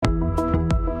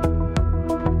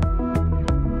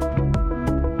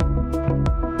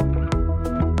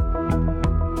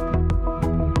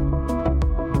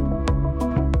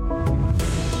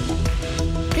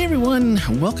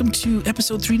everyone. Welcome to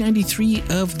episode 393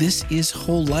 of This Is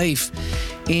Whole Life.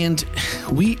 And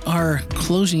we are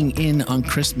closing in on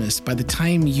Christmas. By the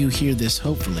time you hear this,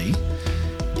 hopefully,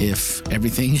 if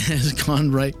everything has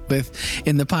gone right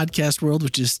in the podcast world,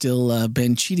 which has still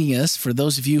been cheating us. For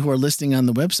those of you who are listening on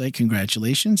the website,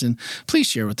 congratulations. And please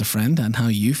share with a friend on how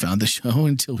you found the show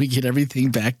until we get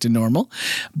everything back to normal.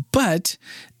 But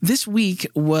this week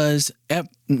was,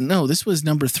 this was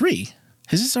number 3.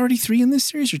 Is this already 3 in this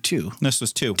series or 2? This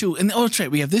was 2. 2. And that's right.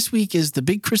 We have this week is the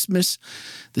big Christmas.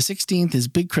 The 16th is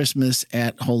big Christmas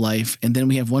at Whole Life. And then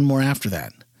we have one more after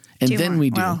that. And 2 then more. we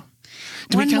do. Well,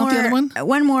 do we count the other one?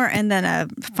 One more and then a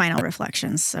final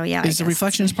reflections. So yeah. Is the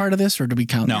reflections part of this or do we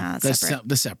count? No, that's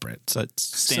the separate. So it's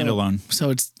standalone.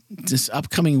 So it's this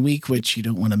upcoming week, which you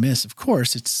don't want to miss. Of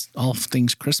course, it's all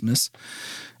things Christmas.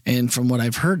 And from what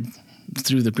I've heard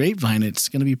through the grapevine, it's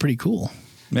going to be pretty cool.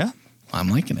 Yeah. I'm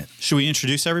liking it. Should we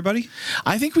introduce everybody?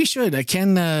 I think we should.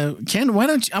 Ken, why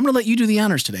don't you? I'm going to let you do the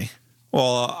honors today.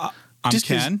 Well, I'm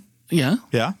Ken. Yeah.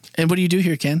 Yeah. And what do you do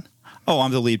here, Ken? Oh,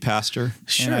 I'm the lead pastor.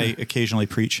 Sure. And I occasionally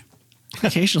preach.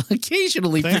 Occasionally.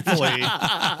 Thankfully,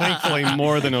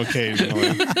 more than occasionally.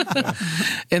 Yeah.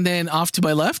 And then off to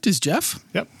my left is Jeff.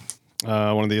 Yep.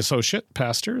 One of the associate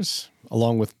pastors,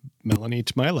 along with Melanie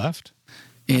to my left.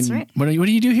 That's and right. What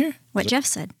do you do here? What Jeff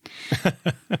said.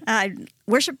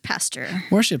 Worship pastor.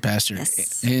 Worship pastor.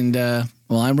 Yes. And,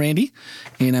 I'm Randy,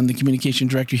 and I'm the communication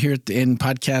director here and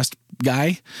podcast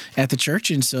guy at the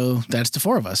church. And so that's the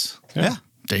 4 of us. Yeah.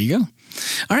 There you go.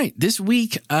 All right. This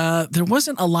week, there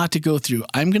wasn't a lot to go through.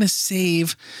 I'm going to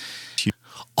save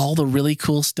all the really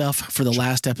cool stuff for the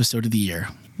last episode of the year.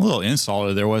 A little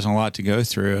insult. There wasn't a lot to go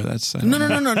through. That's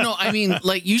No. I mean,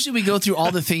 like usually we go through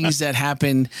all the things that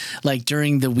happened like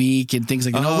during the week and things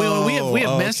like that. We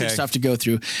have message stuff to go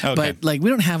through, but like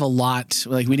we don't have a lot.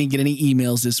 Like we didn't get any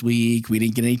emails this week. We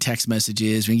didn't get any text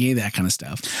messages. We didn't get any of that kind of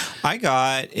stuff. I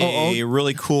got a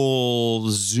really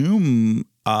cool Zoom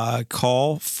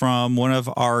call from one of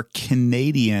our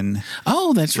Canadian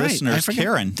that's listeners, right. I forgot.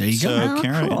 Karen. There you go. So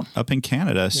Karen cool. up in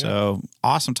Canada. Yeah. So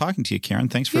awesome talking to you, Karen.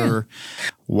 Thanks for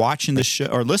watching the show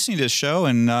or listening to the show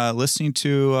and listening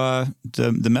to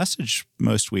the message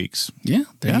most weeks. Yeah.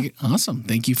 Awesome.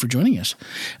 Thank you for joining us.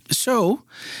 So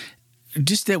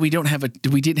just that we didn't have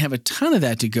a ton of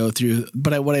that to go through,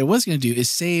 but what I was going to do is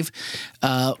save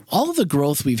all of the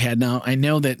growth we've had. Now, I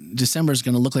know that December is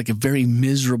going to look like a very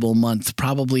miserable month,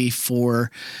 probably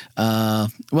for,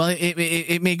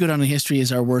 it may go down in history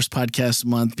as our worst podcast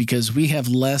month because we have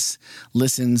less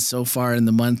listens so far in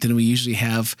the month than we usually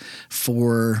have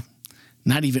for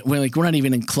we're not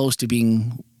even close to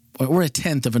being. We're a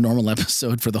 10th of a normal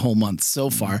episode for the whole month so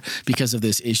far because of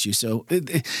this issue. So.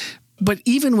 But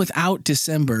even without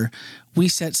December, we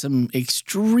set some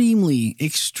extremely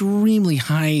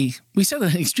high. We set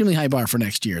an extremely high bar for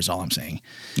next year. Is all I'm saying.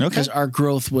 Okay. Because our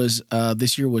growth was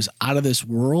this year was out of this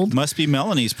world. Must be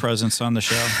Melanie's presence on the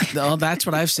show. Oh, that's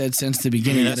what Then that's the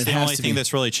beginning. That's the only thing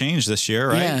that's really changed this year,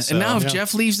 right? Yeah. So, and now if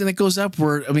Jeff leaves and it goes up,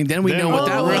 then we know what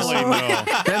that was.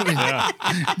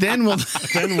 Then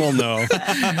we'll know.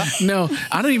 No,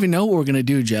 I don't even know what we're gonna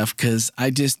do, Jeff. Because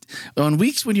on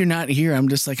weeks when you're not here, I'm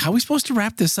just like, how are we supposed to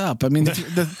wrap this up? I mean,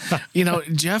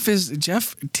 Jeff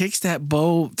takes that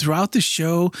bow throughout the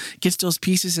show, gets those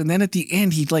pieces, and then at the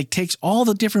end he like takes all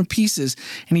the different pieces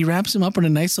and he wraps them up in a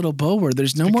nice little bow where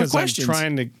there's no more questions.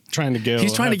 I'm trying to go.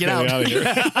 He's trying to get out of here.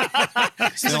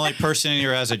 He's the only person in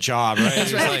here has a job, right?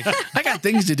 He's like, I got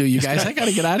things to do, you guys. I got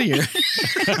to get out of here.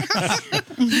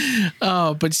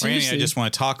 But seriously, Randy, I just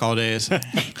want to talk all day.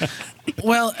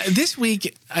 Well, this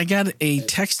week I got a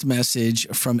text message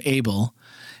from Abel,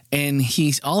 and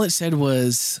all it said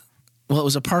was, it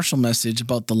was a partial message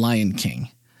about the Lion King.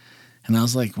 And I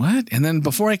was like, what? And then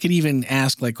before I could even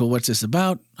ask, like, well, what's this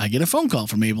about? I get a phone call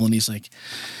from Abel, and he's like,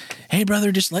 hey,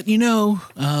 brother, just letting you know,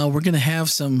 we're gonna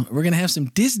have some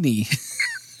Disney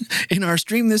in our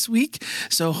stream this week.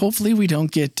 So hopefully we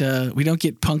don't get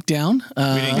punked down.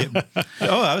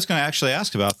 I was going to actually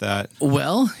ask about that.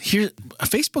 Well,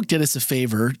 Facebook did us a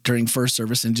favor during first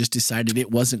service and just decided it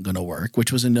wasn't going to work,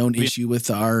 which was a known issue with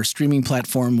our streaming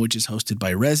platform, which is hosted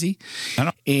by Resi.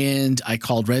 And I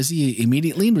called Resi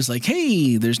immediately and was like,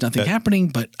 hey, there's nothing happening,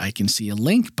 but I can see a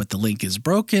link, but the link is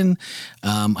broken.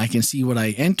 I can see what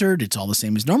I entered. It's all the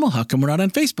same as normal. How come we're not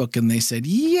on Facebook? And they said,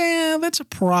 yeah, that's a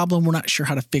problem. We're not sure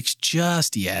how to fix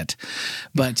just yet,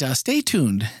 but stay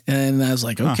tuned. And I was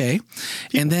like, okay.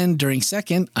 And then during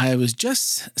second, I was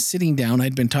just sitting down.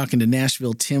 I'd been talking to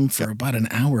Nashville Tim for about an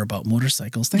hour about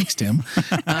motorcycles. Thanks, Tim.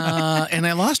 And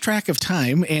I lost track of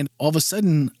time. And all of a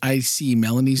sudden I see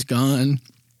Melanie's gone.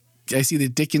 I see the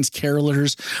Dickens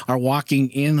carolers are walking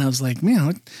in. I was like,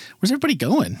 man, where's everybody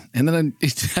going? And then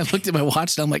I looked at my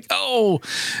watch and I'm like, oh.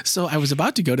 So I was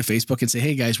about to go to Facebook and say,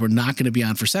 hey guys, we're not going to be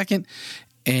on for a second.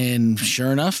 And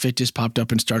sure enough, it just popped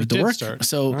up and started to work.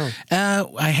 So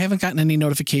I haven't gotten any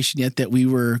notification yet that we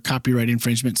were copyright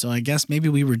infringement. So I guess maybe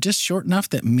we were just short enough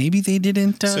that maybe they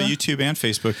didn't. So YouTube and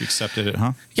Facebook accepted it,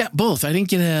 huh? Yeah, both. I didn't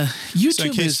get a YouTube. So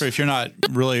in case if you're not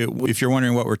really, if you're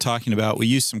wondering what we're talking about, we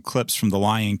use some clips from The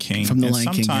Lion King.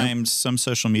 Sometimes some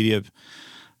social media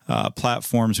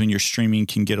platforms, when you're streaming,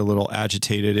 can get a little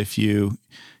agitated if you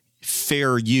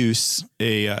fair use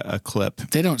a clip.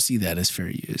 They don't see that as fair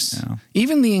use. No.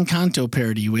 Even the Encanto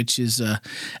parody, which is a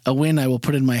win I will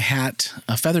put in my hat,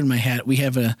 a feather in my hat. We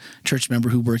have a church member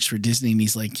who works for Disney, and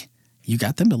he's like, you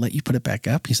got them to let you put it back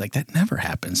up? He's like, that never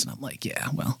happens. And I'm like, yeah,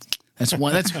 well, that's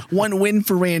one win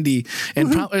for Randy.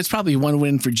 And it's probably one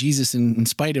win for Jesus in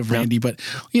spite of Randy. But,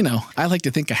 you know, I like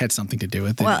to think I had something to do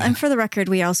with it. Well, and for the record,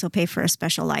 we also pay for a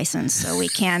special license, so we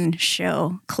can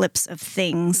show clips of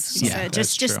things. Yeah, so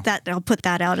just that, I'll put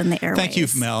that out in the airways. Thank you,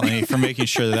 Melanie, for making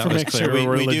sure that was clear.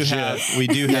 We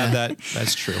do have that.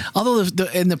 That's true. Although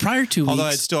in the prior 2 weeks. Although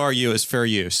I'd still argue it's fair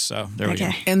use. So there we go.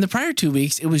 In the prior 2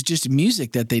 weeks, it was just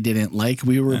music that they didn't like.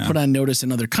 We were put on notice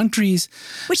in other countries.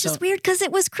 Which is weird because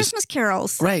it was Christmas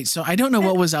carols. Right. So I don't know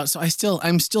what was out. So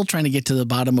I'm still trying to get to the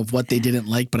bottom of what they didn't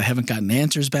like, but I haven't gotten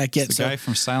answers back yet. Does the guy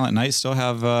from Silent Night still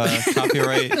have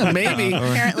copyright? Maybe.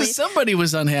 Apparently. Somebody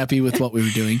was unhappy with what we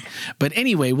were doing. But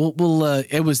anyway, we'll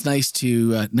it was nice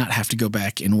to not have to go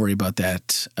back and worry about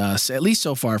that, so at least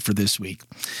so far for this week.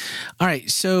 All right.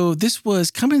 So this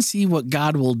was Come and See What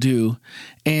God Will Do.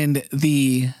 And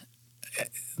the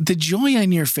joy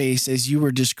on your face as you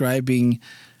were describing,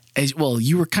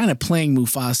 you were kind of playing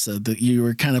Mufasa. You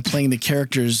were kind of playing the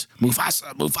characters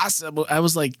Mufasa. I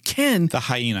was like, Ken, the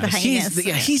hyena.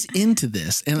 He's into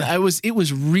this, and it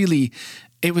was really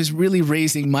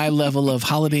raising my level of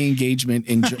holiday engagement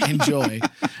and joy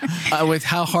with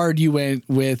how hard you went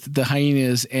with the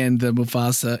hyenas and the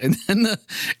Mufasa,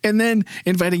 and then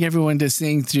inviting everyone to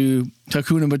sing through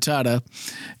Hakuna Matata,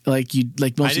 like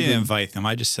most. I didn't invite them.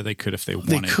 I just said they could if they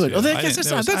wanted. They could. To. Oh, I guess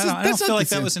that's not. I don't feel like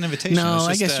that was an invitation. No,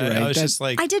 I guess you're right. I was just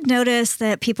like, I did notice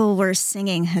that people were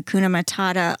singing Hakuna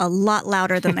Matata a lot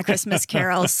louder than the Christmas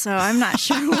carols, so I'm not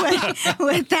sure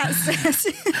what that says.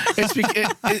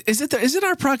 Is it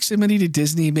our proximity to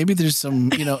Disney? Maybe there's some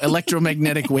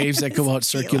electromagnetic waves that go out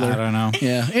circular. I don't know.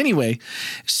 Yeah. Anyway,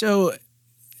 so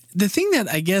the thing that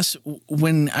I guess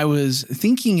when I was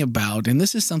thinking about, and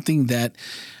this is something that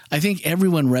I think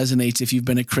everyone resonates if you've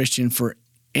been a Christian for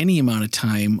any amount of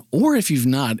time, or if you've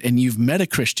not and you've met a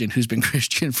Christian who's been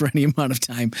Christian for any amount of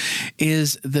time,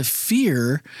 is the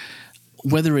fear,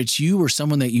 whether it's you or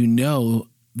someone that you know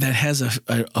that has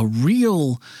a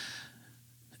real,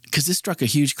 because this struck a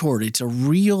huge chord, it's a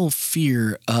real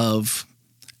fear of,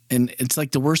 and it's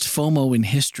like the worst FOMO in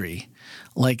history.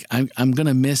 Like I'm going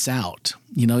to miss out.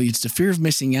 It's the fear of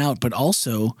missing out, but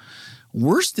also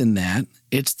worse than that,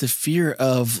 it's the fear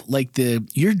of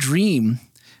your dream,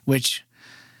 which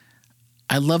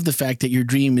I love the fact that your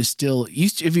dream is still.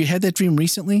 Have you had that dream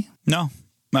recently? No.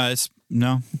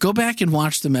 No. Go back and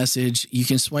watch the message. You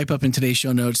can swipe up in today's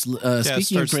show notes.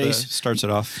 Speaking of grace, starts it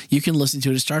off. You can listen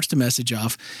to it. It starts the message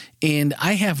off. And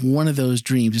I have one of those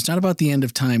dreams. It's not about the end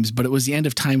of times, but it was the end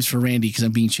of times for Randy because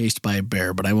I'm being chased by a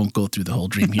bear. But I won't go through the whole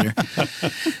dream here.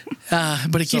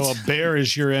 But so a bear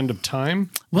is your end of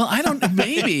time? Well, I don't.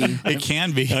 Maybe it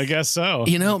can be. I guess so.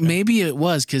 Maybe it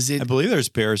was because I believe there's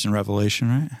bears in Revelation,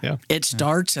 right? Yeah. It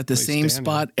starts at the same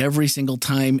spot every single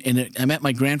time. And I'm at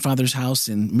my grandfather's house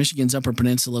in Michigan's Upper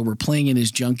Peninsula. We're playing in his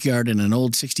junkyard in an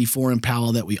old 64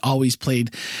 Impala that we always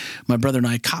played, my brother and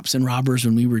I, cops and robbers,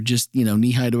 when we were just,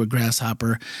 knee high to a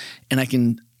grasshopper. And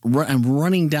I'm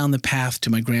running down the path to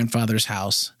my grandfather's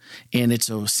house, and it's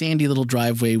a sandy little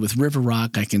driveway with river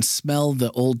rock. I can smell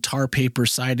the old tar paper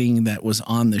siding that was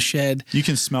on the shed. You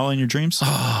can smell in your dreams?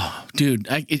 Oh, dude.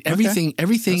 Everything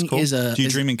cool. is a... Do you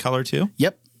dream in color too?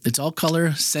 Yep. It's all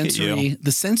color, sensory.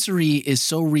 The sensory is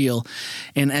so real.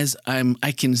 And as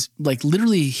I can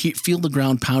literally feel the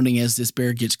ground pounding as this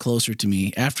bear gets closer to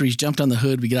me. After he's jumped on the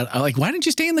hood, we get out. I'm like, why didn't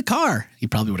you stay in the car? He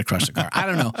probably would have crushed the car. I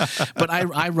don't know. But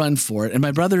I run for it. And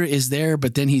my brother is there,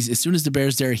 but then as soon as the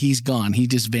bear's there, he's gone. He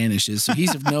just vanishes. So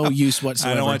he's of no use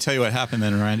whatsoever. I don't want to tell you what happened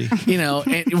then, Randy.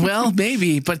 Well,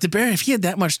 maybe. But the bear, if he had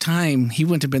that much time, he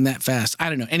wouldn't have been that fast. I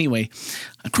don't know. Anyway,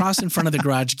 I cross in front of the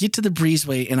garage, get to the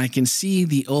breezeway, and I can see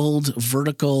the old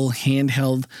vertical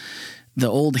handheld, the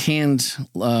old handle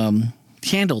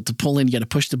to pull in. You got to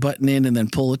push the button in and then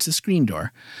pull. It's a screen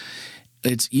door.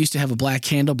 It used to have a black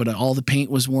handle, but all the paint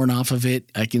was worn off of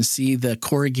it. I can see the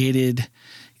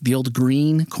old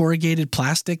green corrugated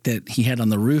plastic that he had on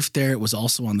the roof there. It was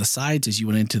also on the sides as you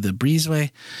went into the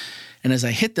breezeway. And as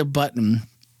I hit the button,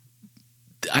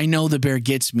 I know the bear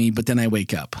gets me, but then I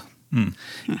wake up.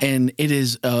 And it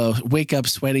is wake up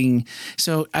sweating.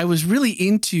 So I was really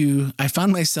I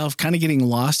found myself kind of getting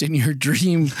lost in your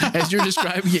dream as you're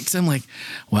describing it. Because I'm like,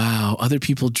 wow, other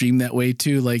people dream that way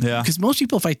too. Like, because most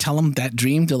people, if I tell them that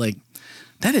dream, they're like,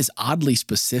 that is oddly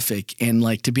specific. And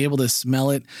like to be able to smell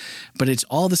it, but it's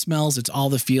all the smells, it's all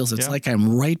the feels. It's like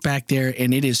I'm right back there,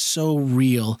 and it is so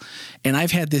real. And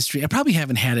I've had this dream. I probably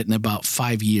haven't had it in about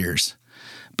 5 years.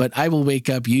 But I will wake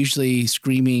up usually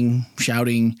screaming,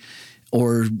 shouting,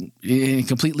 or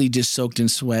completely just soaked in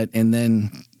sweat, and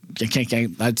then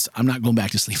I'm not going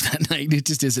back to sleep that night. It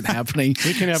just isn't happening.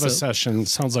 We can have a session.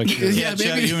 Sounds like Jeff,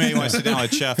 you may want to sit down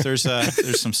with Jeff. There's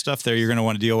some stuff there you're going to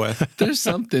want to deal with. There's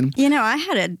something.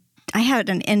 I had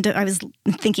an end. I was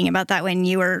thinking about that when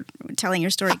you were telling your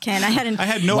story, Ken. I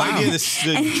had no idea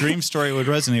the dream story would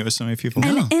resonate with so many people.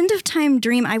 An end of time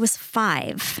dream. I was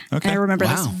 5. Okay. And I remember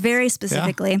this very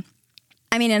specifically. Yeah.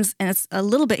 I mean, and it's a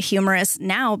little bit humorous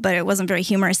now, but it wasn't very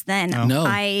humorous then. No.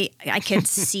 I could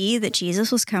see that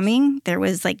Jesus was coming. There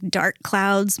was like dark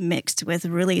clouds mixed with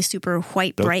really super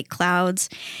white, bright clouds.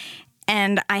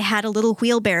 And I had a little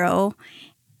wheelbarrow.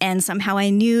 And somehow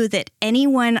I knew that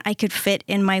anyone I could fit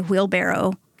in my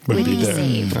wheelbarrow would be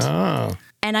saved. Oh.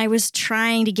 And I was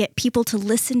trying to get people to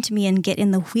listen to me and get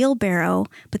in the wheelbarrow,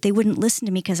 but they wouldn't listen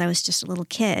to me because I was just a little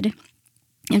kid.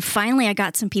 And finally, I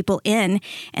got some people in,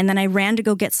 and then I ran to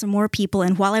go get some more people.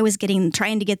 And while I was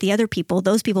trying to get the other people,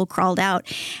 those people crawled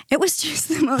out. It was just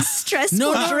the most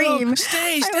stressful dream. No,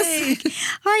 stay. Like,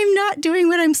 I'm not doing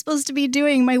what I'm supposed to be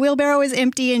doing. My wheelbarrow is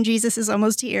empty, and Jesus is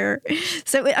almost here.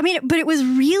 So, I mean, but it was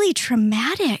really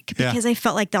traumatic because I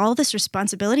felt like all this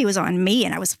responsibility was on me,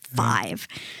 and I was 5.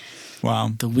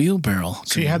 Wow. The wheelbarrow.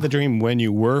 So you had the dream when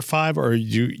you were 5, or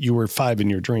you were 5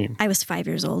 in your dream? I was 5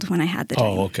 years old when I had the dream.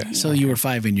 Oh, okay. So you were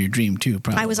 5 in your dream too,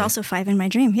 probably. I was also 5 in my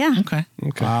dream, yeah. Okay.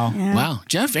 Wow. Yeah. Wow.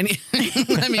 Jeff, I mean,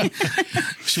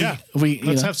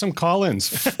 let's have some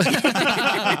call-ins.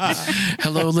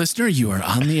 Hello, listener. You are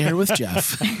on the air with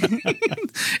Jeff.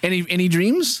 Any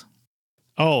dreams?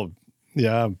 Oh,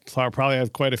 yeah, probably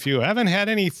have quite a few. I haven't had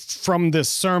any from this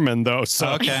sermon, though.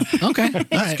 So okay, all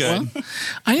right. Good. Well,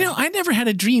 I never had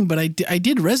a dream, but I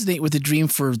did resonate with the dream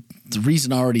for the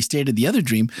reason I already stated. The other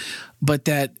dream, but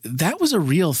that was a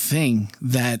real thing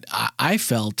that I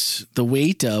felt the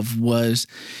weight of.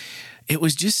 It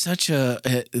was just such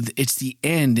it's the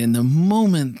end, and the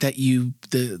moment that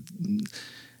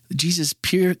Jesus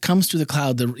comes through the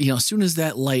cloud. As soon as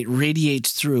that light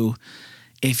radiates through,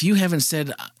 if you haven't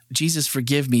said, Jesus,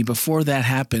 forgive me, before that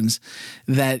happens,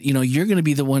 that, you're going to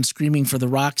be the one screaming for the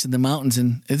rocks and the mountains.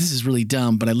 And this is really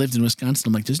dumb, but I lived in Wisconsin.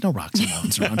 I'm like, there's no rocks and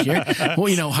mountains around here.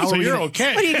 Well, how so are we you're gonna, What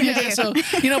okay. are you going to do? So,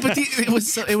 but it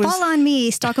was fall on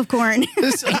me, stalk of corn.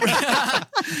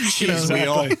 Cheese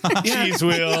wheel. Cheese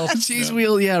wheel. Cheese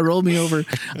wheel. Yeah. Roll me over.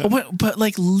 But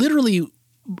like literally,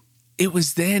 it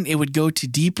would go to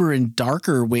deeper and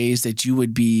darker ways that you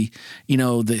would be,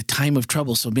 the time of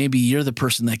trouble. So maybe you're the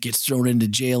person that gets thrown into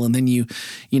jail, and then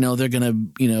they're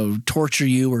going to, torture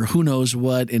you or who knows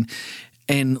what.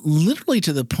 And literally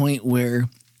to the point where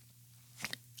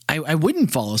I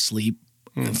wouldn't fall asleep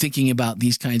thinking about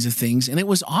these kinds of things. And it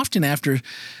was often after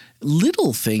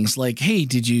little things like, hey,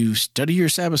 did you study your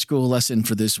Sabbath school lesson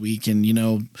for this week? And,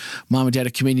 mom and dad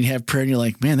would come in and have prayer, and you're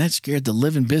like, man, that scared the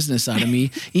living business out of me,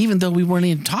 even though we weren't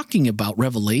even talking about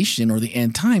Revelation or the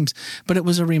end times. But it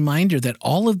was a reminder that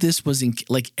all of this was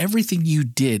like everything you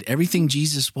did, everything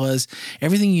Jesus was,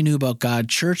 everything you knew about God,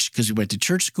 church, because you went to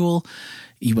church school,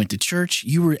 you went to church,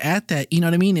 you were at that, you know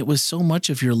what I mean? It was so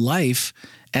much of your life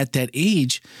at that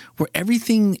age where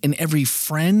everything and every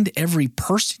friend, every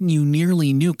person you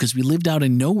nearly knew, because we lived out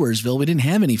in Nowheresville, we didn't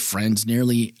have any friends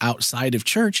nearly outside of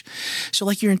church. So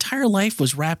like your entire life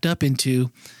was wrapped up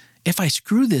into, if I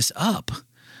screw this up,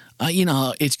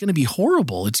 it's going to be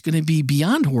horrible. It's going to be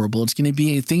beyond horrible. It's going to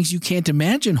be things you can't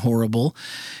imagine horrible.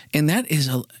 And that is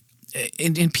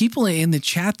and people in the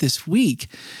chat this week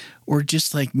were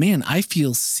just like, man, I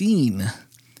feel seen.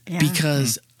 Yeah.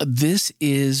 Because this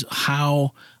is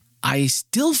how I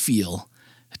still feel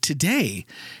today.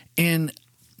 And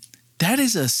that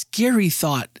is a scary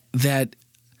thought that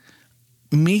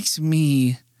makes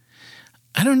me,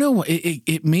 I don't know,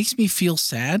 it makes me feel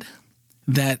sad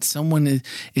that someone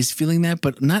is feeling that,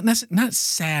 but not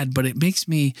sad, but it makes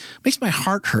my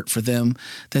heart hurt for them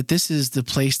that this is the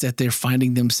place that they're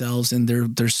finding themselves, and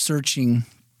they're searching.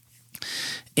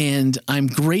 And I'm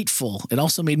grateful. It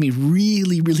also made me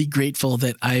really, really grateful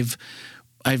that I've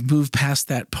moved past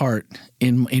that part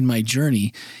in my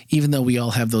journey, even though we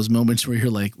all have those moments where you're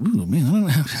like, ooh,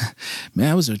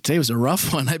 man, today was a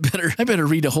rough one. I better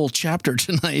read a whole chapter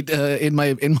tonight in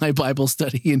my Bible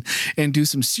study and do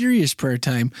some serious prayer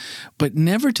time, but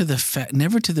never to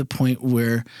the point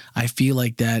where I feel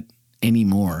like that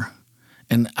anymore.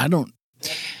 And I don't.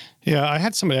 Yeah, I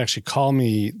had somebody actually call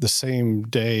me the same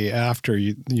day after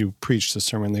you preached the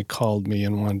sermon. They called me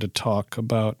and wanted to talk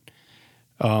about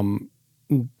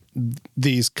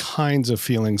these kinds of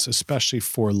feelings, especially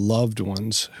for loved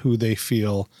ones who they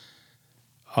feel,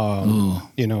 have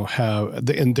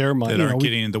in their mind that aren't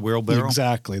getting in the wheelbarrow.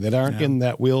 Exactly, that aren't in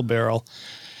that wheelbarrow,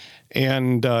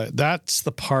 and that's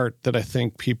the part that I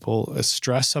think people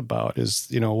stress about is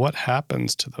what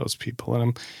happens to those people,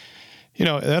 and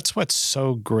that's what's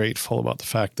so grateful about the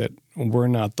fact that we're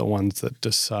not the ones that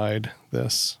decide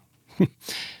this. It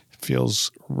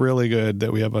feels really good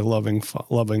that we have a loving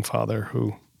Father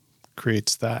who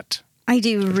creates that. I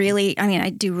do really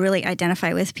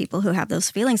identify with people who have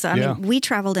those feelings. I mean, we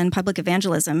traveled in public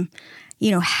evangelism.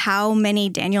 How many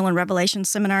Daniel and Revelation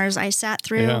seminars I sat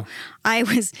through. Yeah. I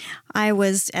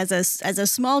was as a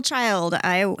small child,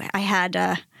 I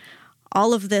had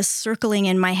all of this circling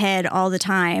in my head all the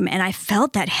time, and I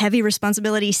felt that heavy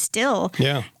responsibility still.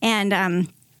 Yeah. And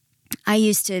I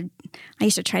used to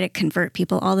try to convert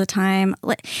people all the time.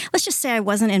 Let's just say I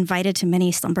wasn't invited to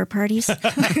many slumber parties.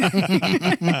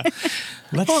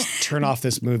 Let's turn off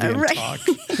this movie and talk.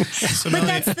 But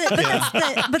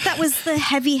that was the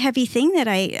heavy thing that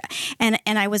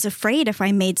I was afraid if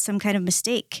I made some kind of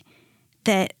mistake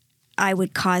that I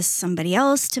would cause somebody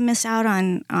else to miss out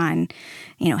on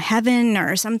heaven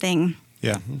or something.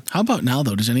 Yeah. How about now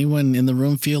though? Does anyone in the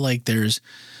room feel like there's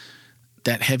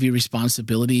that heavy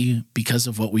responsibility because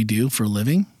of what we do for a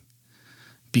living?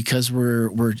 Because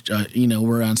we're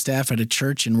on staff at a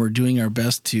church and we're doing our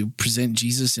best to present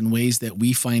Jesus in ways that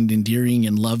we find endearing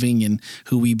and loving and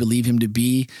who we believe him to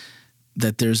be,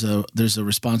 that there's a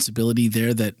responsibility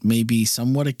there that may be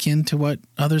somewhat akin to what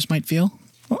others might feel?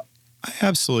 Well, I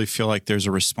absolutely feel like there's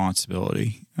a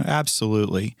responsibility.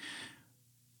 Absolutely.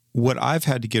 What I've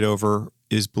had to get over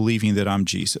is believing that I'm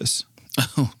Jesus.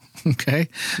 Oh, okay.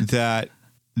 That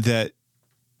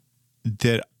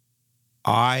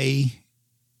I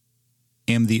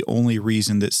am the only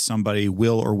reason that somebody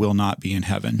will or will not be in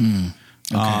heaven.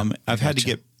 Okay. I've had to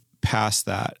get past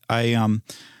that. I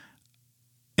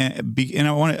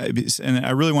really want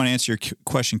to answer your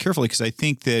question carefully because I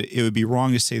think that it would be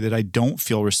wrong to say that I don't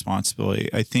feel responsibility.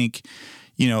 I think,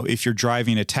 if you're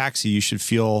driving a taxi, you should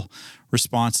feel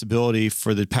responsibility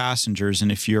for the passengers.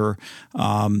 And if you're,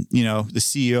 the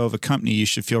CEO of a company, you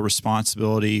should feel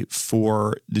responsibility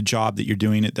for the job that you're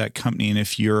doing at that company. And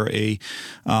if you're a,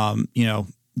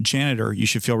 janitor, you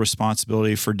should feel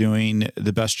responsibility for doing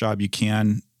the best job you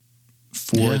can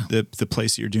for the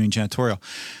place that you're doing janitorial.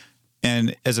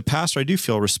 And as a pastor, I do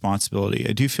feel responsibility.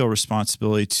 I do feel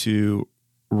responsibility to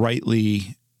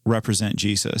rightly represent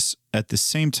Jesus. At the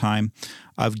same time,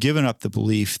 I've given up the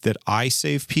belief that I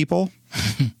save people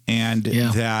and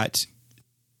that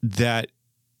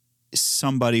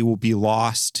somebody will be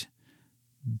lost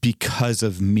because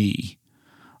of me.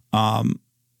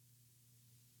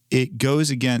 It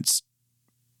goes against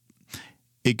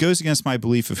my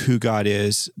belief of who God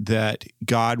is, that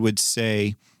God would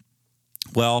say,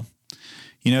 well,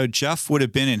 Jeff would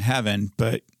have been in heaven,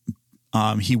 but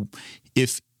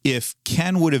if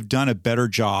Ken would have done a better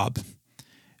job,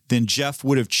 then Jeff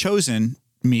would have chosen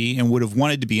me and would have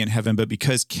wanted to be in heaven. But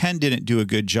because Ken didn't do a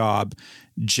good job,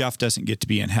 Jeff doesn't get to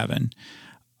be in heaven.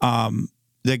 When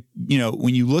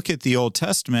you look at the Old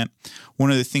Testament,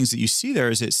 one of the things that you see there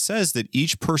is it says that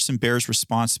each person bears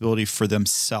responsibility for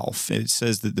themselves. It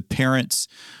says that the parents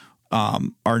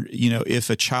if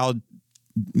a child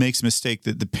makes a mistake,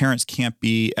 that the parents can't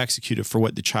be executed for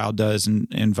what the child does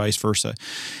and vice versa.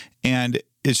 And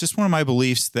it's just one of my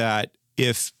beliefs that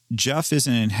if Jeff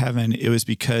isn't in heaven, it was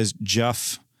because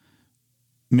Jeff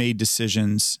made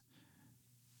decisions.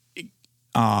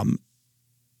 And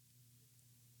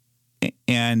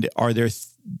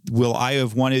will I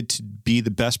have wanted to be the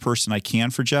best person I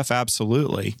can for Jeff?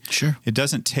 Absolutely. Sure. It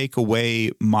doesn't take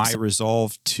away my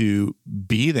resolve to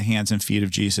be the hands and feet of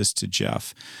Jesus to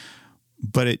Jeff,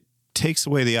 but it takes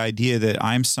away the idea that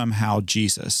I'm somehow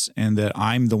Jesus and that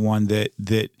I'm the one that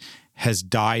has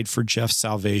died for Jeff's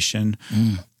salvation.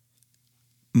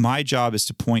 My job is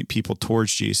to point people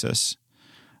towards Jesus.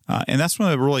 And that's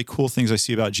one of the really cool things I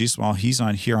see about Jesus while he's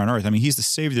here on earth. I mean, he's the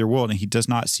Savior of the world, and he does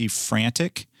not seem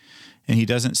frantic, and he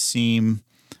doesn't seem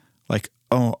like,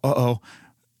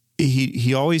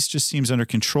 he always just seems under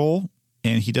control,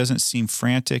 and he doesn't seem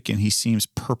frantic, and he seems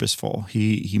purposeful.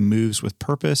 He moves with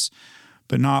purpose,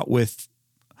 but not with,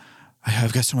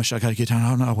 I've got so much I got to get done. I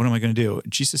don't know. What am I going to do?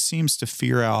 Jesus seems to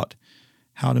figure out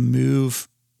how to move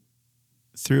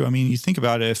through. I mean, you think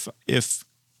about it, if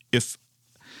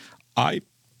I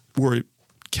were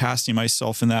casting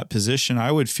myself in that position, I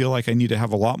would feel like I need to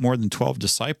have a lot more than 12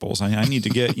 disciples. I need to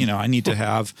get, I need to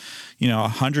have,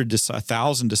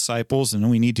 1,000 disciples,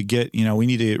 and we need to get, we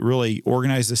need to really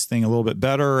organize this thing a little bit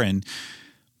better. And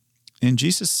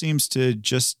Jesus seems to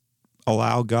just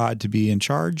allow God to be in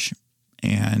charge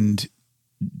and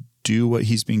do what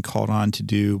he's being called on to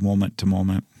do moment to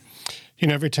moment.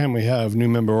 Every time we have new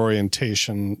member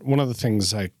orientation, one of the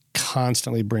things I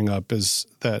constantly bring up is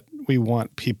that we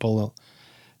want people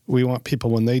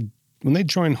when they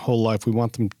join Whole Life, we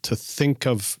want them to think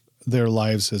of their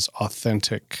lives as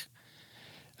authentic,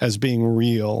 as being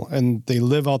real, and they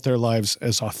live out their lives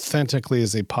as authentically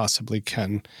as they possibly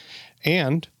can.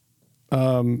 And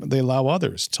they allow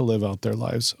others to live out their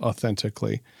lives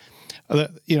authentically.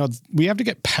 We have to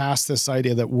get past this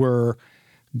idea that we're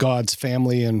God's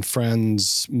family and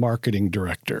friends marketing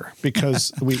director,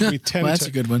 because we tend that's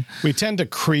a good one. We tend to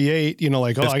create,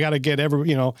 I got to get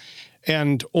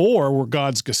or we're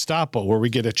God's Gestapo, where we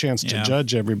get a chance to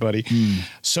judge everybody.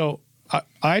 So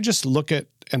I just look at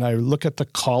the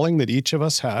calling that each of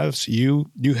us has. You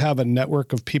have a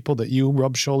network of people that you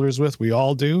rub shoulders with. We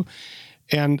all do.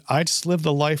 And I just live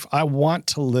the life. I want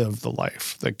to live the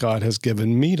life that God has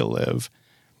given me to live.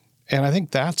 And I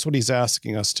think that's what he's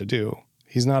asking us to do.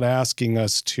 He's not asking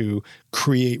us to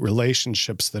create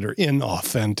relationships that are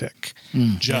inauthentic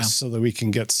so that we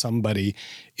can get somebody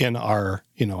in our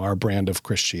brand of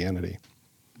Christianity.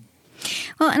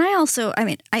 Well, and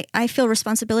I feel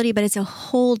responsibility, but it's a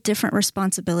whole different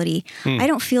responsibility. I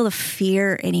don't feel the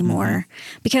fear anymore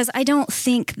because I don't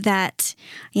think that,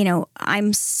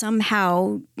 I'm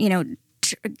somehow,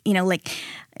 like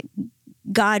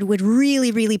God would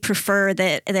really, really prefer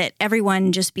that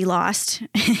everyone just be lost,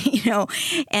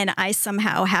 and I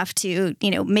somehow have to,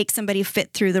 make somebody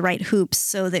fit through the right hoops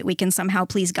so that we can somehow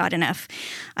please God enough.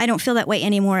 I don't feel that way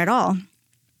anymore at all.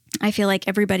 I feel like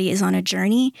everybody is on a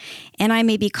journey, and I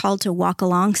may be called to walk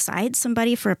alongside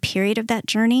somebody for a period of that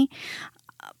journey.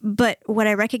 But what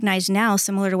I recognize now,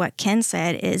 similar to what Ken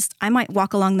said, is I might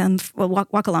walk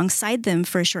alongside them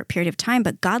for a short period of time,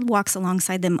 but God walks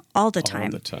alongside them all the time. All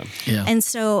the time. Yeah. And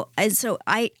so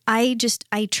I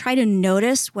try to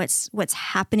notice what's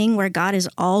happening where God is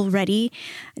already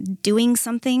doing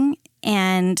something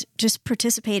and just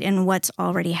participate in what's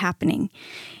already happening.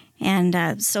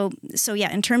 And so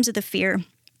in terms of the fear,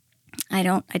 I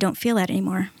don't feel that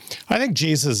anymore. I think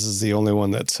Jesus is the only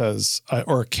one that says,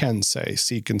 or can say,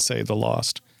 seek and save the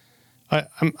lost.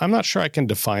 I'm not sure I can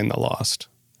define the lost.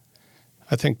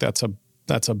 I think that's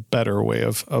a better way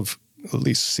of at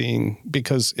least seeing,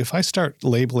 because if I start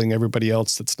labeling everybody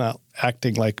else that's not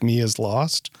acting like me as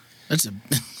lost, it's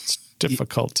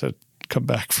difficult to come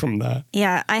back from that.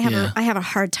 Yeah, I have a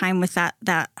hard time with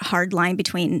that hard line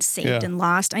between saved and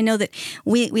lost. I know that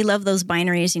we love those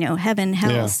binaries, heaven,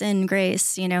 hell, sin,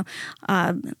 grace,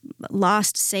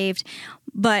 lost, saved.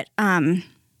 But I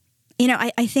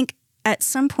think at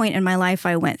some point in my life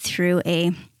I went through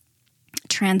a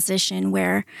transition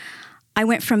where I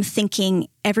went from thinking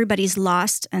everybody's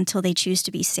lost until they choose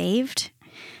to be saved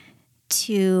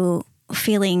to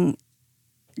feeling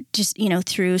just,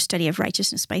 through study of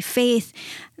righteousness by faith,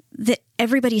 that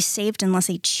everybody's saved unless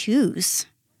they choose,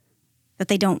 that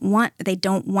they don't want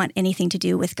anything to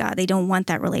do with God. They don't want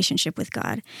that relationship with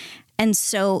God. And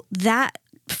so that,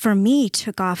 for me,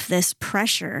 took off this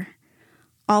pressure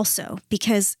also,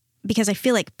 because I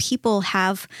feel like people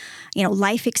have,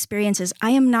 life experiences. I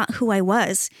am not who I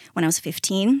was when I was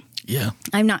 15. Yeah.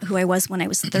 I'm not who I was when I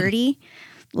was 30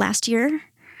 last year.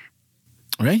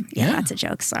 Right? Yeah, that's a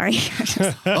joke. Sorry.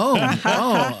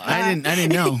 I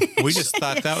didn't know. We just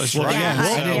thought that was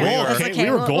right. We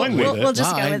were going with it. We'll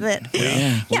just go with it.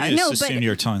 We just assumed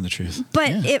you were telling the truth.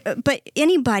 But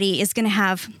anybody is going to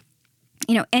have,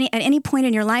 at any point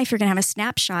in your life, you're going to have a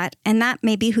snapshot, and that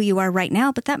may be who you are right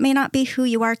now, but that may not be who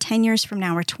you are 10 years from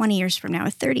now or 20 years from now or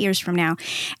 30 years from now.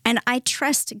 And I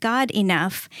trust God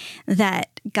enough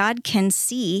that God can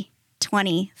see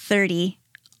 20, 30,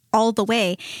 all the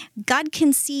way. God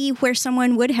can see where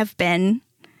someone would have been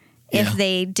if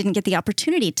they didn't get the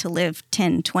opportunity to live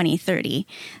 10, 20, 30.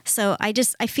 So I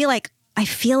feel like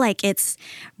it's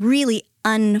really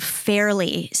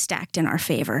unfairly stacked in our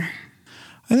favor.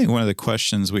 I think one of the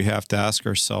questions we have to ask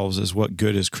ourselves is, what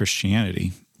good is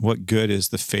Christianity? What good is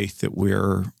the faith that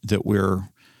we're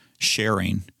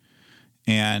sharing?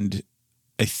 And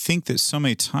I think that so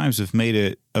many times we've made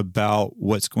it about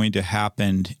what's going to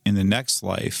happen in the next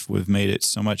life. We've made it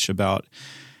so much about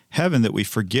heaven that we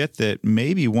forget that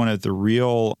maybe one of the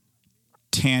real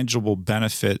tangible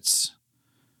benefits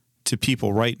to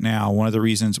people right now, one of the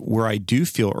reasons where I do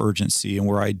feel urgency and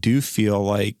where I do feel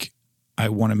like I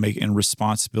want to make in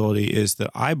responsibility is that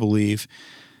I believe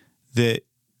that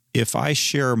if I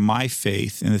share my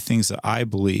faith in the things that I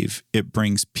believe, it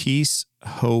brings peace,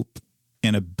 hope,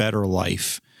 and a better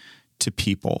life to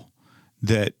people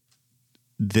that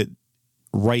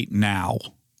right now,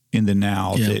 in the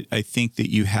now, that I think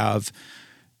that you have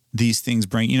these things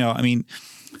bring, I mean,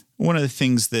 one of the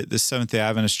things that the Seventh-day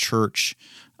Adventist Church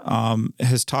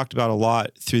has talked about a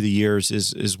lot through the years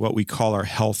is what we call our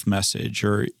health message,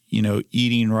 or,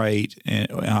 eating right,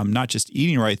 and not just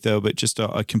eating right though, but just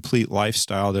a complete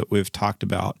lifestyle that we've talked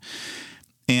about.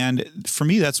 And for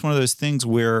me, that's one of those things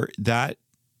where that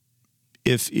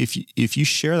if you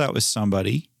share that with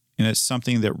somebody and it's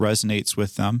something that resonates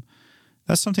with them,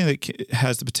 that's something that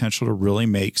has the potential to really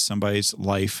make somebody's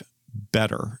life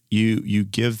better. You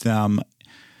give them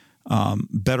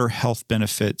better health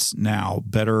benefits now,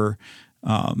 better,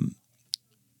 and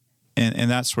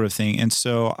that sort of thing. And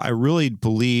so I really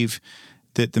believe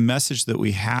that the message that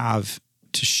we have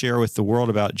to share with the world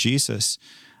about Jesus,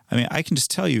 I mean, I can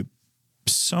just tell you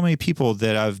so many people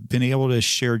that I've been able to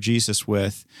share Jesus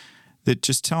with that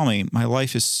just tell me my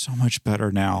life is so much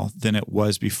better now than it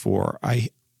was before. I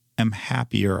am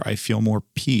happier. I feel more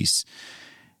peace.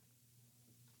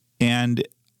 And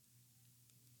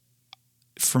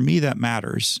for me, that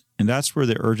matters. And that's where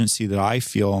the urgency that I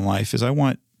feel in life is. I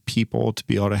want people to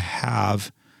be able to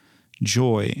have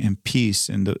joy and peace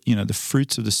and the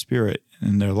fruits of the Spirit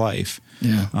in their life.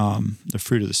 Yeah. The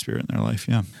fruit of the Spirit in their life.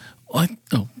 Yeah.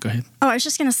 Go ahead. Oh, I was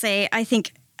just going to say, I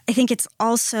think it's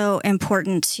also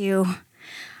important to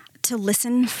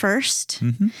listen first,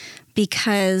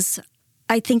 because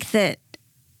I think that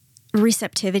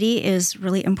receptivity is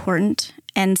really important.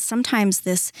 And sometimes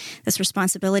this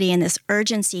responsibility and this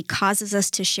urgency causes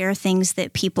us to share things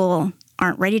that people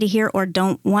aren't ready to hear or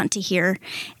don't want to hear.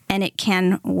 And it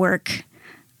can work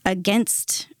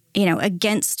against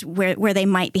where they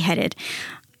might be headed.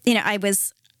 I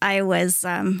was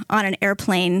on an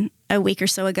airplane a week or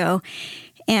so ago,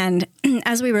 and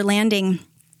as we were landing,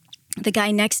 the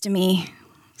guy next to me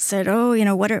said, "Oh,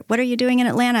 what are you doing in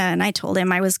Atlanta?" And I told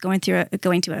him I was going to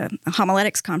a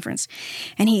homiletics conference.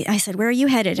 And I said, "Where are you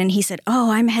headed?" And he said,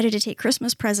 "Oh, I'm headed to take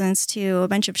Christmas presents to a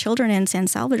bunch of children in San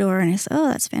Salvador." And I said, "Oh,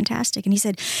 that's fantastic." And he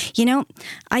said,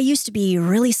 "I used to be a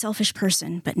really selfish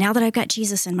person, but now that I've got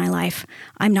Jesus in my life,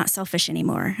 I'm not selfish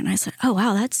anymore." And I said, "Oh,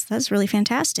 wow, that's really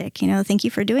fantastic. Thank you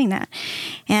for doing that."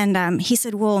 And he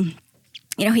said, "Well,"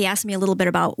 he asked me a little bit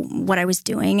about what I was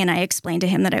doing, and I explained to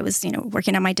him that I was,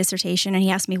 working on my dissertation, and he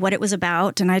asked me what it was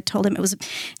about, and I told him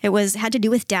it had to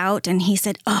do with doubt, and he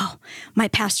said, "Oh, my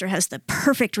pastor has the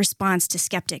perfect response to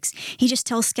skeptics. He just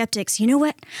tells skeptics, you know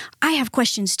what? I have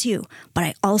questions too, but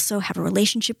I also have a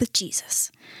relationship with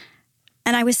Jesus."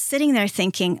 And I was sitting there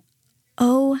thinking,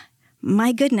 oh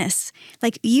my goodness,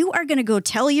 like, you are going to go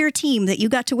tell your team that you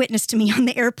got to witness to me on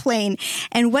the airplane.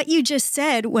 And what you just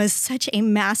said was such a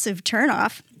massive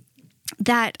turnoff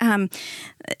that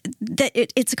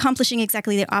it's accomplishing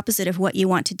exactly the opposite of what you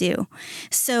want to do.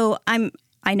 So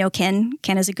I know Ken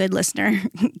is a good listener.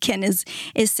 Ken is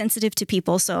sensitive to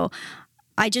people. So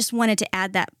I just wanted to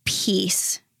add that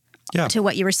piece to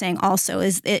what you were saying also,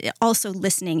 also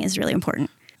listening is really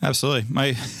important.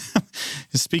 Absolutely.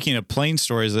 Speaking of plane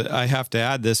stories, I have to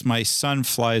add this. My son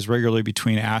flies regularly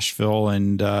between Asheville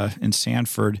and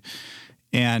Sanford,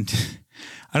 and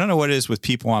I don't know what it is with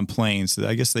people on planes.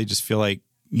 I guess they just feel like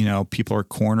people are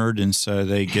cornered, and so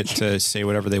they get to say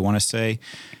whatever they want to say.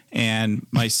 And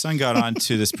my son got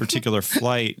onto this particular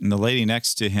flight, and the lady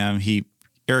next to him,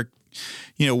 Eric,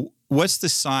 what's the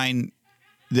sign?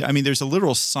 I mean, there's a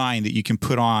literal sign that you can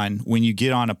put on when you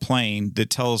get on a plane that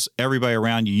tells everybody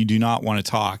around you do not want to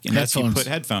talk. And that's you put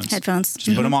headphones.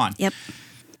 Just put them on. Yep.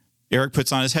 Eric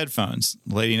puts on his headphones.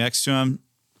 The lady next to him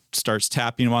starts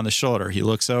tapping him on the shoulder. He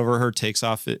looks over her, takes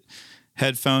off the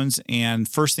headphones, and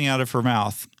first thing out of her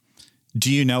mouth,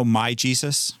 "Do you know my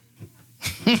Jesus?"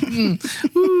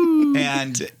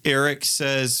 And Eric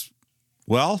says,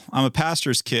 "Well, I'm a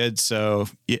pastor's kid, so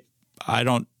I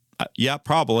don't." Yeah,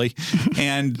 probably.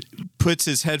 And puts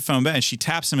his headphone back, and she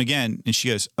taps him again, and she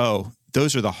goes, "Oh,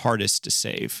 those are the hardest to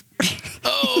save."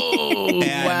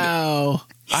 Wow.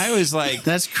 I was like,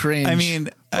 that's cringe. I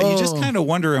mean, you just kind of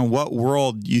wonder in what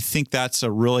world you think that's a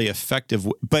really effective,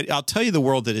 but I'll tell you the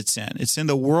world that it's in. It's in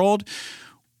the world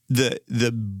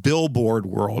the billboard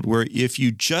world, where if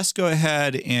you just go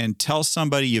ahead and tell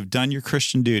somebody you've done your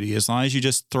Christian duty, as long as you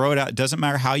just throw it out, it doesn't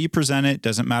matter how you present it,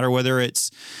 doesn't matter whether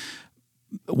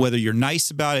you're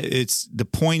nice about it. The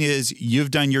point is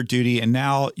you've done your duty, and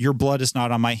now your blood is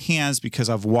not on my hands because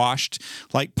I've washed,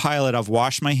 like Pilate, I've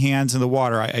washed my hands in the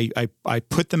water. I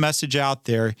put the message out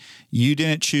there. You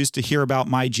didn't choose to hear about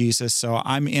my Jesus, so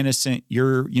I'm innocent.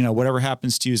 Whatever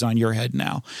happens to you is on your head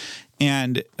now.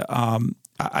 And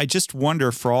I just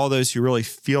wonder, for all those who really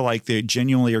feel like they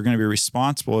genuinely are going to be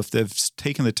responsible, if they've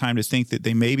taken the time to think that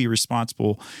they may be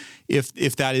responsible,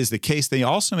 if that is the case, they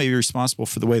also may be responsible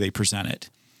for the way they present it.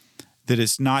 That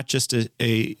it's not just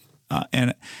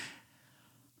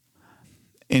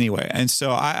anyway. And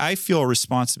so I feel a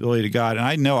responsibility to God, and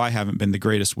I know I haven't been the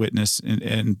greatest witness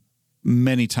in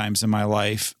many times in my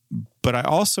life, but I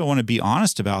also want to be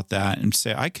honest about that and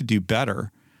say I could do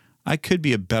better. I could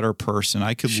be a better person.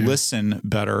 I could listen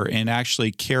better and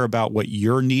actually care about what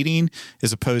you're needing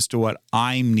as opposed to what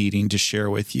I'm needing to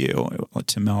share with you,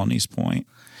 to Melanie's point.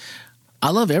 I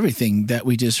love everything that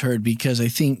we just heard, because I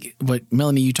think what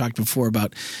Melanie, you talked before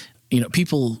about,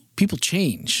 people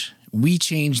change. We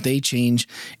change, they change.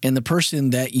 And the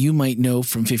person that you might know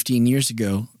from 15 years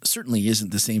ago certainly isn't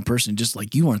the same person, just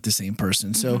like you aren't the same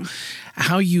person. Mm-hmm. So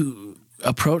how you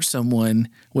approach someone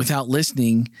without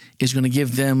listening is going to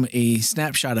give them a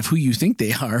snapshot of who you think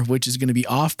they are, which is going to be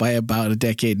off by about a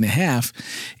decade and a half.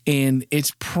 And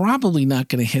it's probably not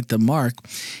going to hit the mark.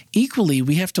 Equally,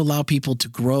 we have to allow people to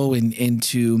grow and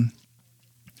to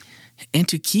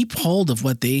keep hold of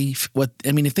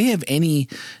if they have any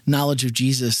knowledge of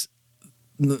Jesus,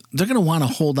 they're going to want to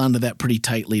hold on to that pretty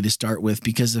tightly to start with,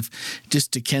 because of,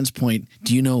 just to Ken's point,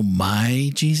 do you know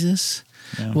my Jesus?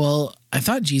 Yeah. Well, I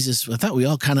thought we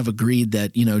all kind of agreed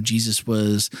that, Jesus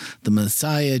was the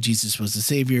Messiah, Jesus was the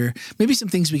Savior. Maybe some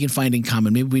things we can find in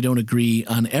common. Maybe we don't agree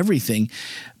on everything.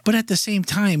 But at the same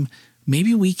time,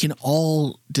 maybe we can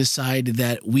all decide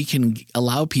that we can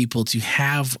allow people to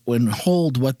have and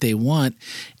hold what they want.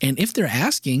 And if they're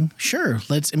asking, sure,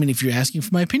 if you're asking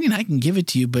for my opinion, I can give it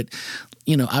to you. But,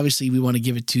 obviously we want to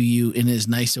give it to you in as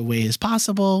nice a way as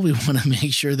possible. We want to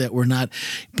make sure that we're not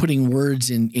putting words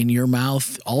in your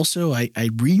mouth. Also, I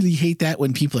really hate that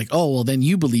when people are like, oh, well, then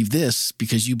you believe this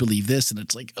because you believe this. And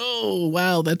it's like, oh,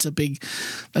 wow, that's a big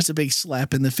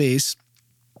slap in the face.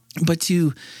 But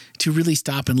to really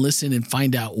stop and listen and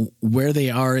find out where they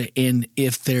are, and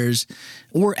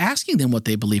or asking them what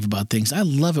they believe about things. I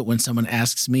love it when someone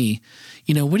asks me,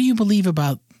 what do you believe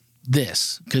about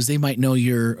this? Because they might know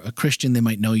you're a Christian, they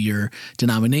might know your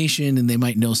denomination, and they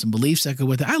might know some beliefs that go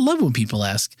with it. I love when people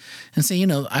ask and say, I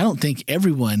don't think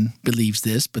everyone believes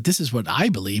this, but this is what I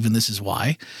believe, and this is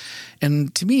why.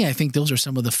 And to me, I think those are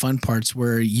some of the fun parts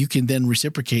where you can then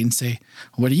reciprocate and say,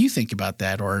 what do you think about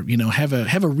that? Or,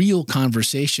 have a real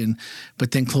conversation, but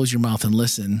then close your mouth and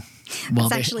listen.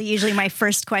 That's actually usually my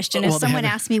first question. If someone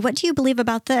asks me, what do you believe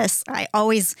about this? I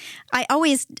always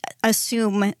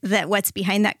assume that what's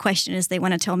behind that question is they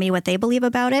want to tell me what they believe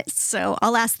about it. So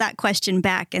I'll ask that question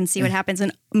back and see what happens.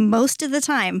 And most of the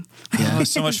time. Yeah,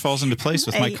 so much falls into place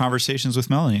with my conversations with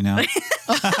Melanie now.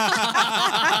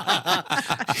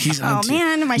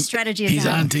 Man, my strategy is He's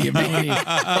on to you, Melanie.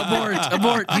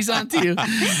 Abort. He's on to you.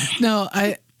 No,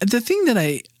 the thing that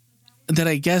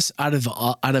I guess out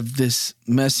of this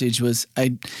message was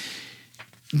I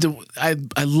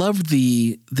loved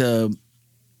the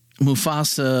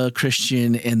Mufasa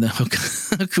Christian and the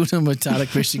Hakuna Matata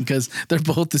Christian, because they're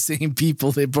both the same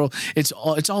people. It's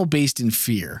all based in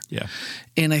fear. Yeah,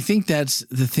 and I think that's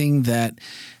the thing that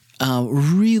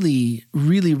really,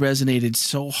 really resonated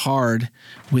so hard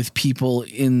with people.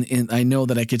 In I know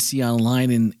that I could see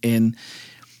online, and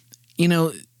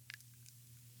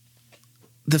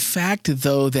the fact,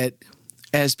 though, that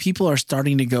as people are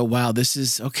starting to go, wow, this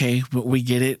is okay, we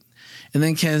get it. And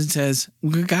then Ken says,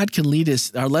 God can lead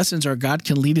us. Our lessons are God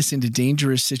can lead us into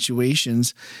dangerous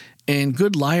situations, and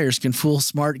good liars can fool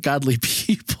smart, godly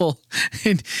people.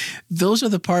 And those are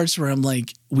the parts where I'm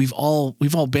like, we've all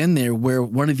been there, where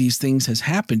one of these things has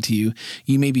happened to you.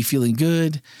 You may be feeling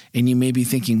good, and you may be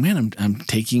thinking, man, I'm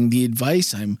taking the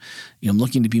advice. I'm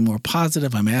looking to be more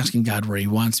positive. I'm asking God where He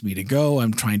wants me to go.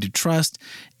 I'm trying to trust.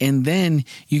 And then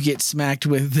you get smacked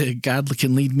with the God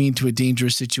can lead me into a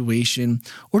dangerous situation,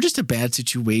 or just a bad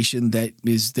situation that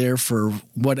is there for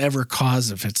whatever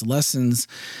cause, if it's lessons.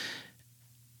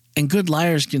 And good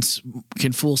liars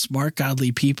can fool smart,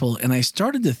 godly people. And I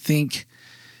started to think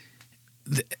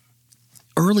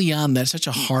early on that's such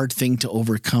a hard thing to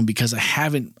overcome, because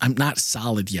I'm not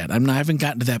solid yet. I haven't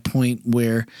gotten to that point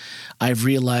where I've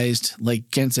realized, like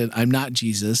Ken said, I'm not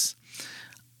Jesus.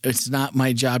 it's not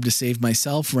my job to save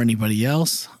myself or anybody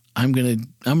else. I'm gonna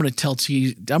tell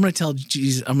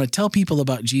people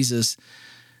about Jesus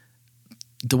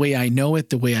the way I know it,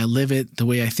 the way I live it, the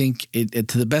way I think it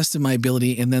to the best of my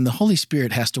ability, and then the Holy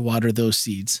Spirit has to water those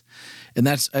seeds. And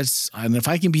and if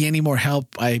I can be any more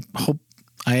help, I hope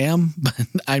I am, but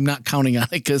I'm not counting on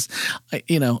it because I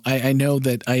know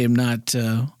that I am not.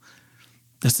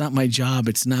 That's not my job.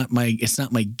 I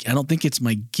don't think it's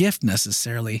my gift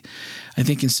necessarily. I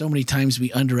think in so many times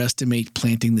we underestimate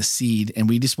planting the seed, and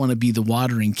we just want to be the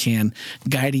watering can,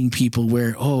 guiding people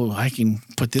where, I can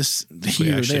put this here or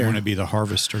there. We actually want to be the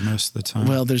harvester most of the time.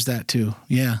 Well, there's that too.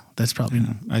 Yeah, that's probably.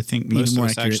 I think most of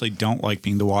us actually don't like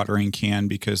being the watering can,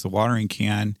 because the watering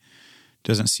can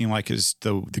doesn't seem like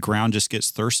the ground just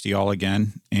gets thirsty all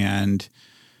again. And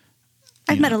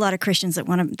I've met a lot of Christians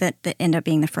that end up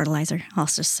being the fertilizer. I'll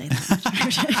just say that.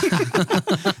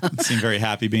 Seem very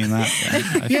happy being that.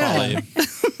 Yeah, I follow you.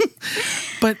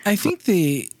 But I think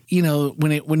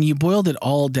when you boiled it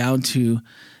all down to,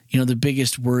 the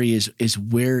biggest worry is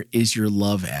where is your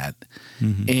love at?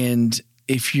 Mm-hmm. And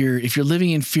if you're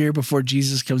living in fear before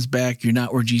Jesus comes back, you're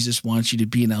not where Jesus wants you to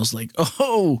be. And I was like,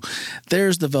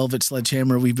 there's the velvet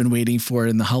sledgehammer we've been waiting for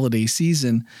in the holiday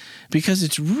season, because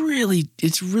it's really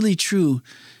true.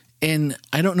 And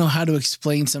I don't know how to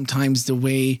explain sometimes the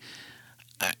way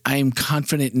I'm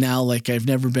confident now, like I've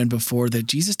never been before, that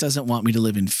Jesus doesn't want me to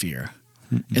live in fear.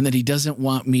 And that he doesn't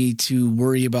want me to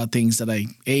worry about things that I,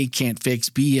 A, can't fix,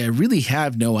 B, I really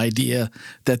have no idea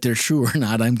that they're true or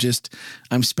not.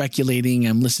 I'm speculating.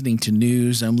 I'm listening to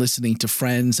news. I'm listening to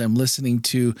friends. I'm listening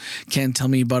to Ken tell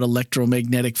me about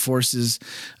electromagnetic forces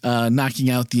knocking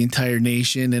out the entire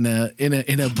nation in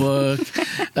a book.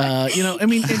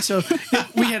 And so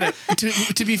we had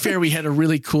to be fair, we had a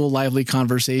really cool, lively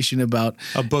conversation about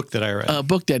a book that I read. A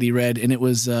book that he read, and it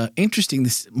was interesting.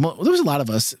 There was a lot of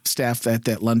us staff at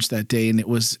that lunch that day, and it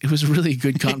was really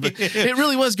good it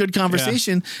really was good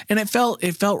conversation. Yeah. And it felt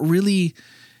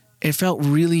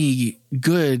really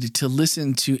good to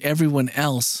listen to everyone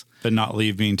else, but not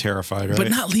leave being terrified, right? But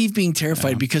not leave being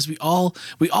terrified, because we all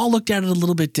looked at it a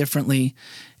little bit differently.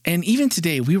 And even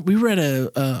today, we were at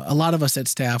a lot of us at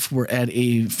staff were at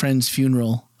a friend's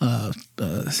funeral. A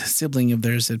sibling of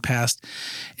theirs had passed,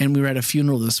 and we were at a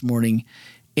funeral this morning.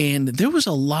 And there was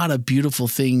a lot of beautiful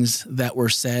things that were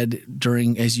said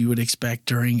during, as you would expect,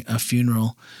 during a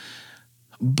funeral.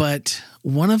 But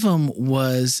one of them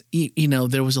was,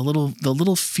 there was the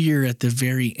little fear at the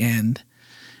very end.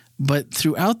 But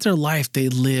throughout their life, they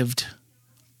lived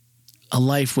a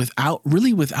life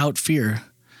without fear.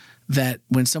 That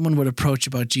when someone would approach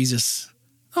about Jesus,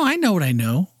 I know what I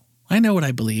know. I know what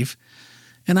I believe.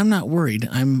 And I'm not worried.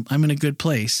 I'm in a good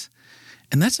place.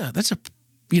 And that's a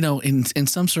in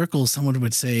some circles, someone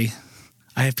would say,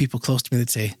 I have people close to me that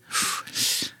say,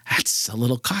 that's a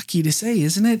little cocky to say,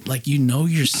 isn't it? Like,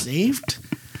 you're saved.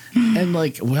 And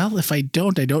like, well, if I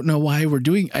don't know why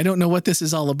I don't know what this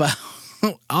is all about.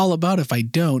 If I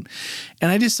don't. And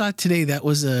I just thought today that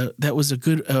was a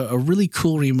really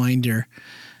cool reminder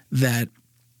that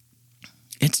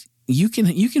you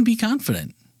can be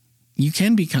confident. You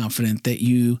can be confident that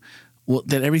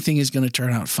that everything is going to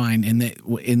turn out fine, and that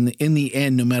in the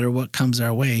end, no matter what comes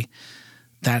our way,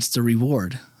 that's the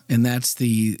reward, and that's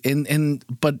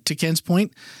But to Ken's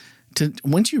point,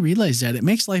 once you realize that, it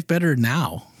makes life better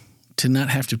now to not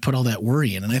have to put all that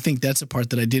worry in. And I think that's a part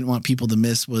that I didn't want people to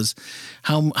miss, was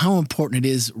how important it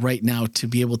is right now to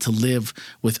be able to live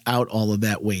without all of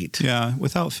that weight. Yeah,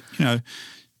 without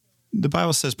the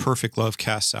Bible says perfect love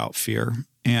casts out fear,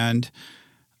 and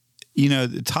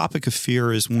the topic of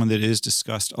fear is one that is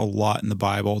discussed a lot in the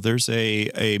Bible. There's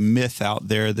a myth out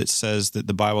there that says that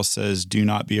the Bible says, do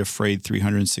not be afraid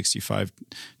 365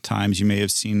 times. You may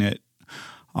have seen it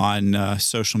on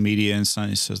social media, and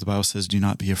it says the Bible says, do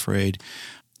not be afraid.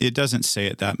 It doesn't say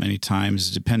it that many times,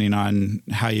 depending on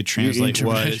how you translate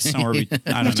what. It's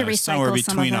somewhere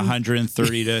between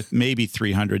 130 to maybe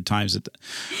 300 times.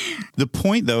 The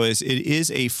point, though, is it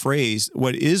is a phrase.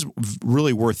 What is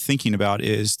really worth thinking about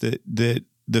is that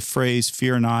the phrase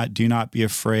 "fear not, do not be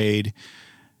afraid"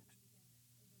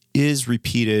 is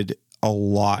repeated a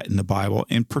lot in the Bible,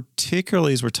 and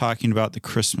particularly as we're talking about the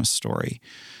Christmas story.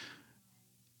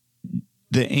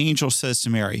 The angel says to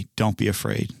Mary, don't be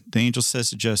afraid. The angel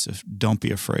says to Joseph, don't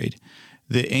be afraid.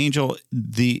 The angel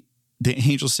say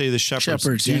to the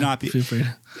shepherds do not be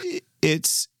afraid.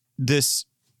 It's this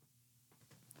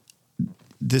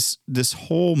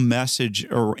whole message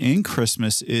in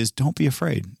Christmas is don't be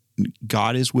afraid.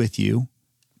 God is with you.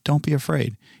 Don't be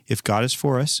afraid. If God is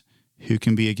for us, who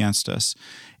can be against us?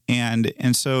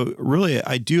 And so really,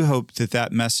 I do hope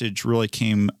that message really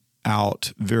came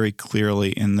out very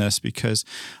clearly in this, because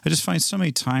I just find so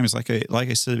many times, like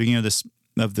I said at the beginning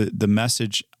of the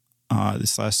message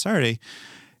this last Saturday,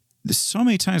 so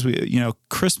many times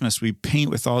Christmas, we paint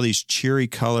with all these cheery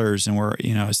colors, and we're,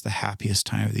 it's the happiest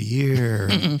time of the year,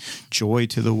 joy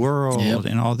to the world,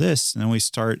 and all this. And then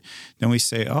we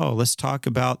say, oh, let's talk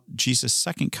about Jesus'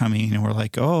 second coming. And we're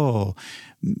like, oh,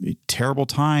 terrible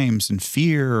times and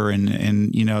fear and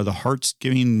the heart's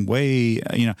giving way,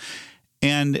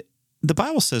 and the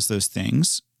Bible says those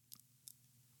things.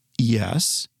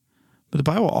 Yes. But the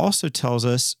Bible also tells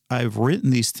us, I've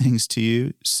written these things to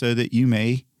you so that you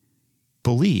may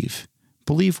believe.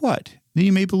 Believe what? That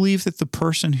you may believe that the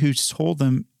person who told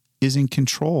them is in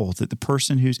control, that the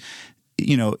person who's,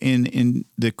 in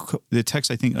the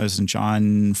text, I think it was in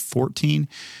John 14,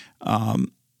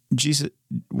 Jesus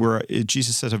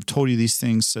says, I've told you these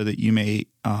things so that you may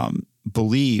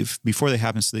believe before they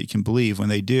happen, so that you can believe when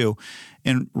they do.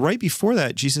 And right before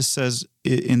that, Jesus says,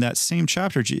 in that same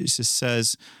chapter, Jesus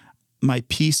says, my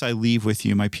peace I leave with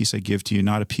you, my peace I give to you,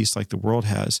 not a peace like the world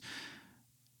has.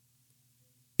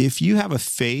 If you have a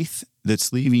faith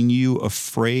that's leaving you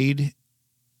afraid,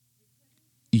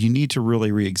 you need to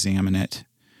really re-examine it.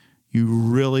 You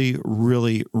really,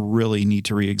 really, really need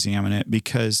to re-examine it,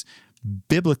 because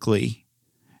biblically,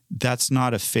 that's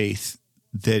not a faith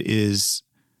that is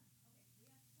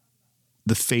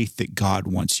the faith that God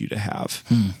wants you to have.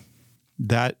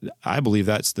 That, I believe,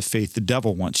 that's the faith the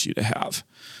devil wants you to have.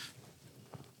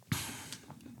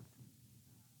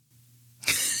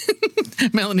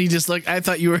 Melanie just looked. I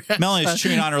thought you were. Melanie's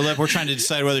chewing on her lip. We're trying to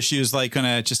decide whether she was like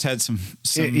gonna just had some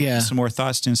more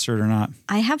thoughts to insert or not.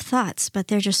 I have thoughts, but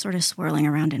they're just sort of swirling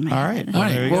around in my head. All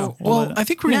right. Well, I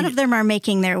think none of them are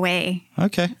making their way.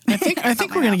 Okay. I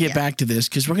think we're gonna get back to this,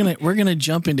 because we're gonna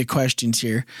jump into questions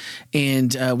here,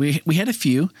 and we had a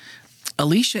few.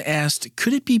 Alicia asked,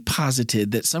 could it be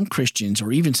posited that some Christians,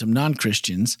 or even some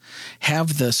non-Christians,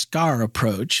 have the Scar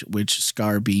approach, which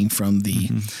Scar being from the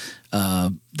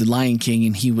Lion King,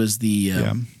 and he was the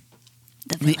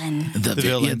villain. The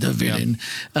villain.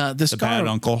 The Scar, bad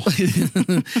uncle.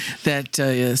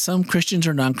 That some Christians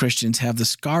or non-Christians have the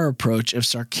Scar approach of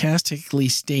sarcastically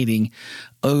stating,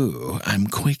 oh, I'm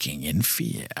quaking in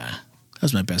fear. That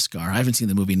was my best Scar. I haven't seen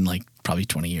the movie in like probably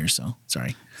 20 years, so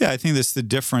sorry. Yeah, I think that's the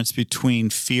difference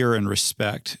between fear and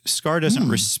respect. Scar doesn't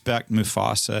respect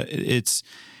Mufasa.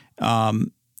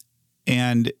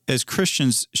 And as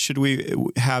Christians, should we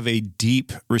have a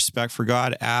deep respect for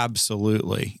God?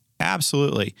 Absolutely.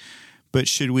 Absolutely. But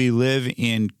should we live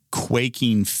in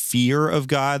quaking fear of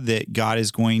God, that God is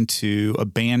going to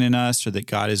abandon us, or that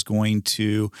God is going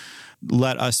to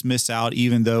let us miss out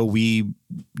even though we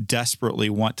desperately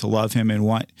want to love him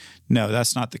no,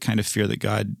 that's not the kind of fear that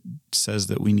God says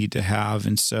that we need to have.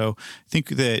 And so I think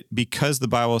that because the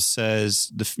Bible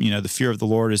says the fear of the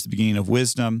Lord is the beginning of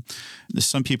wisdom,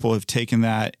 some people have taken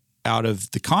that out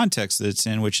of the context that it's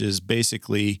in, which is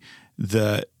basically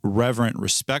the reverent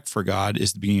respect for God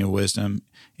is the beginning of wisdom,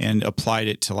 and applied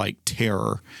it to like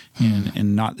terror,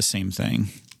 and not the same thing.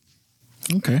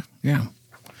 Okay, yeah.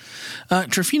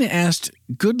 Trifina asked,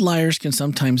 good liars can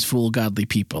sometimes fool godly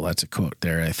people. That's a quote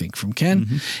there, I think, from Ken.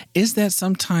 Mm-hmm. Is that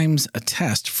sometimes a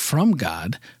test from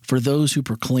God for those who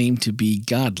proclaim to be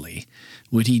godly?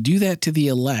 Would he do that to the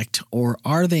elect, or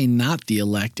are they not the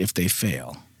elect if they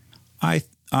fail?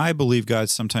 I believe God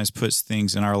sometimes puts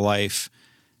things in our life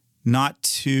not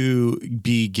to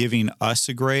be giving us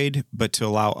a grade, but to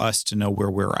allow us to know where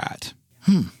we're at.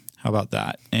 How about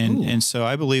that? And so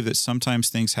I believe that sometimes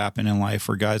things happen in life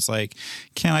where God's like,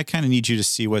 Ken, I kind of need you to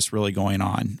see what's really going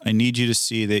on. I need you to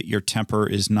see that your temper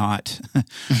is not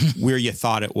where you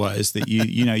thought it was, that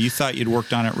you thought you'd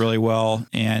worked on it really well.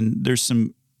 And there's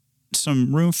some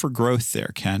room for growth there,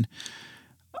 Ken.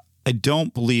 I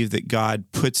don't believe that God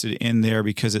puts it in there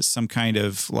because it's some kind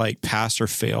of like pass or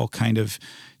fail kind of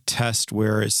test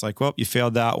where it's like, well, you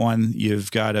failed that one,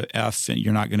 you've got an F and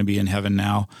you're not going to be in heaven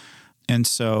now. And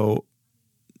so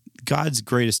God's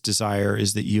greatest desire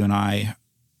is that you and I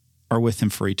are with him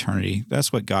for eternity.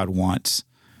 That's what God wants.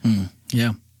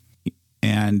 Yeah.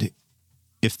 And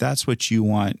if that's what you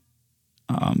want,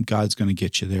 God's going to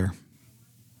get you there.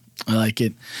 I like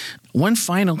it. One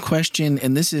final question,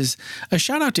 and this is a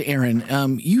shout out to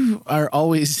Erin. You are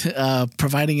always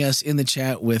providing us in the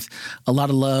chat with a lot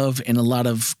of love and a lot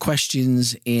of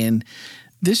questions. And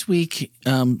this week,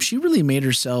 she really made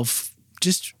herself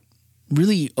just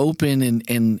really open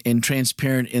and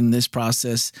transparent in this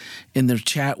process. In their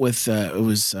chat with it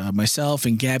was myself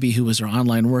and Gabby, who was our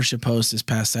online worship host this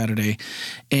past Saturday,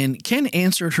 and Ken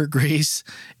answered her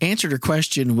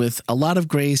question with a lot of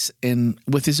grace and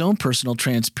with his own personal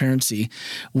transparency,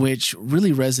 which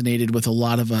really resonated with a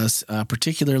lot of us,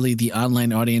 particularly the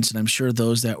online audience, and I'm sure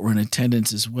those that were in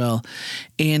attendance as well.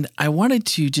 And I wanted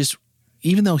to just,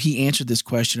 even though he answered this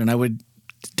question, and I would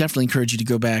definitely encourage you to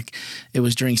go back. It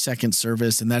was during second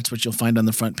service, and that's what you'll find on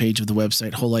the front page of the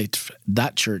website,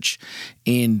 wholelight.church.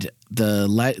 And the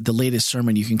latest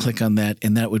sermon, you can click on that,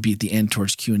 and that would be at the end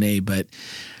towards Q&A. But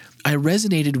I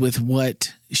resonated with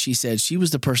what she said. She was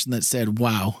the person that said,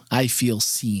 wow, I feel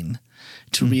seen.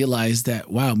 To realize that,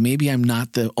 wow, maybe I'm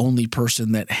not the only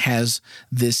person that has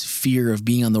this fear of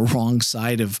being on the wrong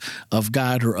side of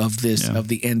God or of this, of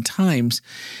the end times.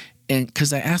 And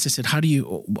because I asked, I said, how do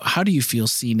you feel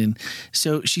seen? And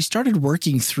so she started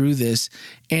working through this,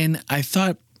 and I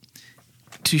thought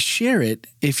to share it,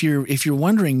 if you're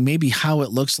wondering maybe how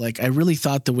it looks like, I really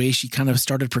thought the way she kind of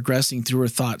started progressing through her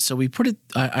thoughts. So I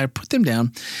put them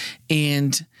down,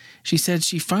 and she said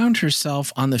she found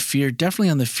herself definitely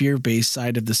on the fear-based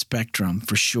side of the spectrum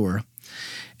for sure.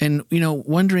 And,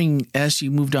 wondering as she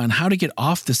moved on how to get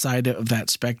off the side of that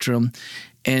spectrum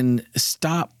and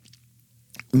stop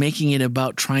making it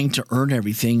about trying to earn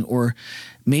everything, or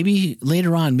maybe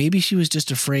later on, maybe she was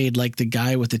just afraid, like the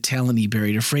guy with the talent he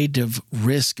buried, afraid of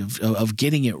risk of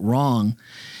getting it wrong.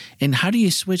 And how do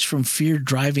you switch from fear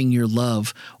driving your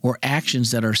love or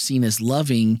actions that are seen as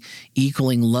loving,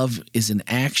 equaling love is an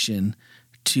action,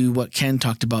 to what Ken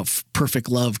talked about, perfect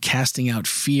love, casting out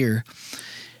fear?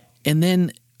 And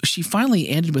then she finally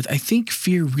ended with, I think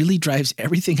fear really drives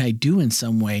everything I do in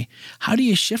some way. How do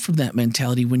you shift from that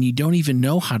mentality when you don't even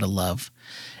know how to love?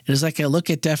 It is like I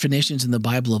look at definitions in the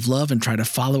Bible of love and try to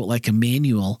follow it like a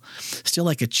manual, still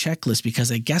like a checklist,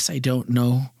 because I guess I don't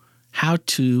know how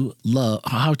to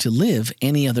live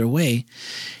any other way.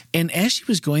 And as she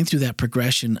was going through that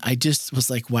progression, I just was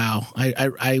like, wow,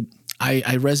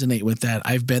 I resonate with that.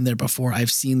 I've been there before.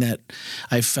 I've seen that.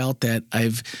 I've felt that.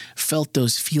 I've felt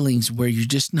those feelings where you're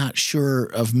just not sure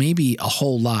of maybe a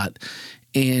whole lot.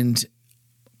 And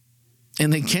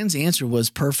then Ken's answer was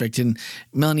perfect. And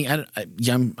Melanie,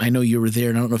 I know you were there,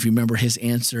 and I don't know if you remember his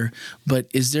answer, but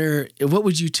what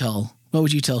would you tell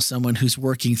someone who's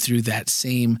working through those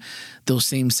same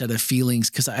set of feelings?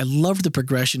 Because I love the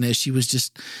progression as she was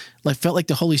just felt like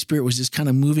the Holy Spirit was just kind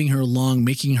of moving her along,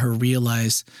 making her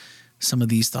realize some of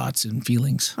these thoughts and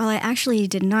feelings. Well, I actually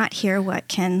did not hear what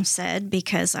Ken said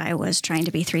because I was trying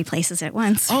to be 3 places at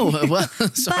once. Oh, well,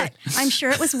 sorry. But I'm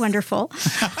sure it was wonderful.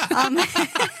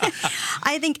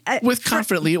 I think...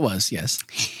 confidently it was, yes.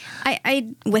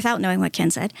 I without knowing what Ken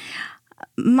said,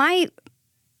 my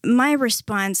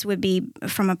response would be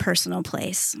from a personal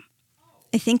place.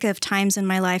 I think of times in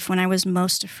my life when I was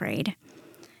most afraid.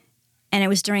 And it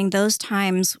was during those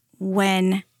times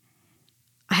when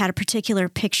I had a particular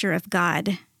picture of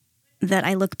God that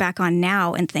I look back on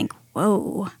now and think,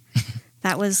 whoa,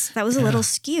 that was a little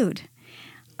skewed.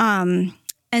 And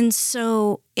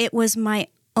so it was my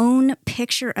own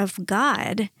picture of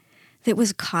God that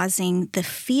was causing the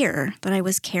fear that I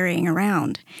was carrying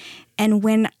around. And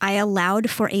when I allowed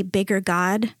for a bigger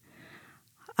God,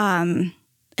 a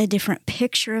different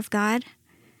picture of God,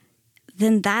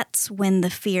 then that's when the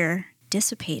fear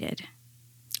dissipated.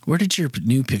 Where did your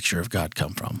new picture of God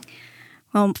come from?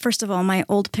 Well, first of all, my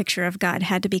old picture of God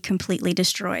had to be completely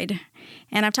destroyed.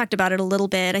 And I've talked about it a little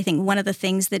bit. I think one of the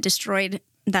things that destroyed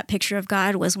that picture of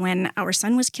God was when our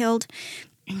son was killed.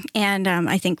 And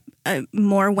I think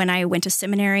more when I went to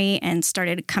seminary and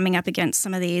started coming up against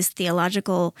some of these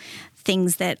theological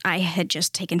things that I had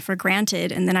just taken for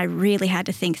granted. And then I really had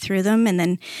to think through them. And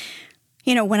then,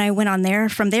 when I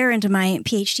went from there into my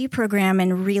PhD program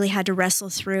and really had to wrestle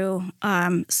through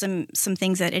some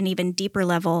things at an even deeper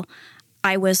level,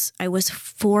 I was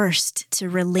forced to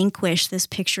relinquish this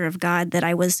picture of God that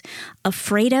I was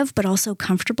afraid of, but also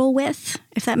comfortable with,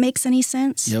 if that makes any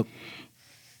sense. Yep.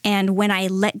 And when I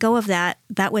let go of that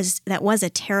was a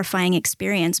terrifying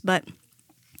experience. But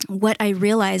what I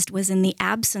realized was in the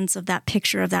absence of that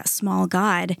picture of that small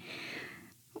God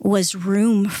was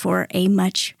room for a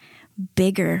much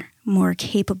bigger, more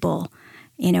capable,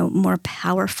 more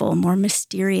powerful, more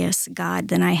mysterious God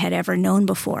than I had ever known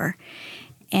before.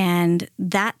 And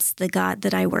that's the God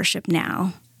that I worship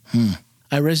now.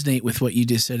 I resonate with what you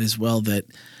just said as well, that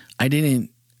I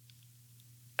didn't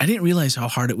realize how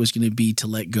hard it was going to be to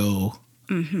let go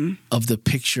of the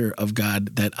picture of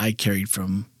God that I carried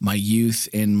from my youth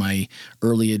and my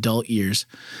early adult years.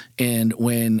 And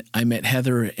when I met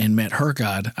Heather and met her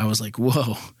God, I was like,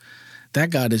 whoa, that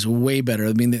God is way better.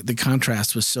 I mean, the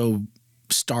contrast was so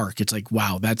stark. It's like,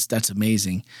 wow, that's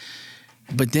amazing.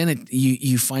 But then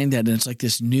you find that, and it's like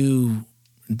this new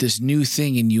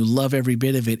thing, and you love every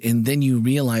bit of it. And then you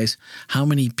realize how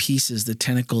many pieces, the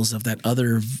tentacles of that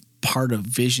other part of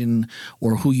vision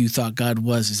or who you thought God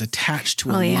was is attached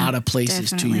to a lot of places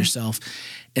to yourself.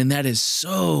 And that is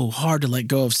so hard to let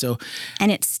go of. So,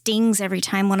 and it stings every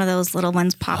time one of those little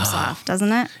ones pops off,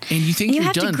 doesn't it? And you think you you're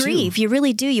have done to grieve. too. You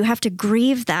really do. You have to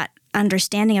grieve that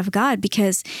understanding of God,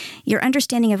 because your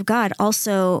understanding of God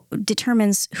also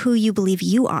determines who you believe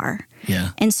you are. Yeah.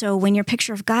 And so when your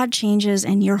picture of God changes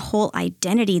and your whole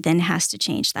identity then has to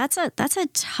change, that's a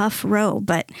tough row.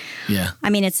 But yeah, I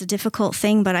mean, it's a difficult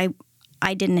thing, but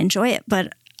I didn't enjoy it,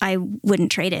 but I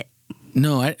wouldn't trade it.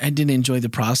 No, I didn't enjoy the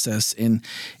process, and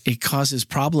it causes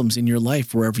problems in your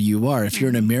life wherever you are. If you're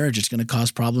in a marriage, it's going to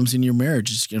cause problems in your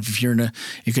marriage. If you're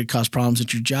it could cause problems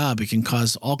at your job. It can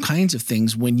cause all kinds of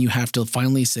things when you have to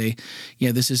finally say,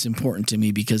 yeah, this is important to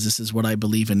me because this is what I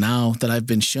believe. And now that I've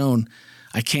been shown,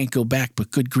 I can't go back,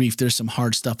 but good grief, there's some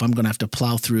hard stuff I'm going to have to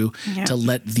plow through to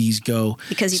let these go.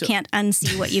 Because you can't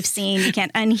unsee what you've seen. You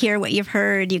can't unhear what you've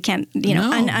heard. You can't,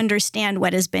 understand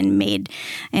what has been made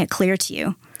clear to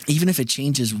you. Even if it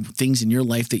changes things in your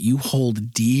life that you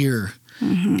hold dear,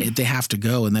 they have to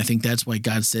go. And I think that's why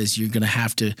God says you're going to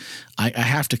have to, I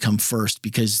have to come first,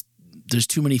 because there's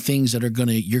too many things that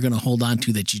you're going to hold on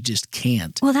to that you just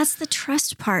can't. Well, that's the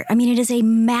trust part. I mean, it is a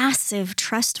massive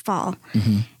trust fall.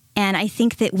 Mm-hmm. And I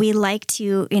think that we like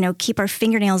to, keep our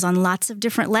fingernails on lots of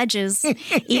different ledges.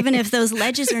 Even if those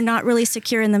ledges are not really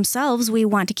secure in themselves, we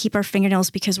want to keep our fingernails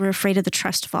because we're afraid of the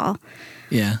trust fall.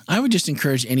 Yeah, I would just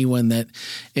encourage anyone that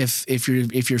if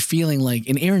you're feeling like,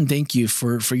 and Aaron, thank you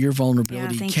for your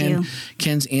vulnerability. Yeah, thank you.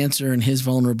 Ken's answer and his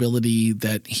vulnerability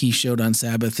that he showed on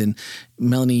Sabbath, and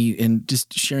Melanie, and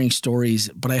just sharing stories.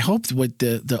 But I hope what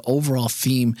the overall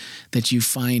theme that you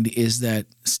find is that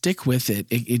stick with it.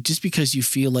 It just because you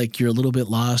feel like you're a little bit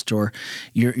lost, or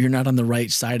you're not on the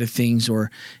right side of things,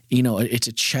 or it's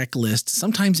a checklist.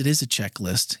 Sometimes it is a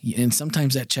checklist, and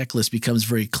sometimes that checklist becomes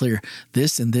very clear.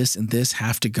 This and this and this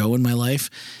have to go in my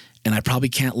life, and I probably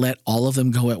can't let all of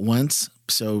them go at once.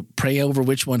 So pray over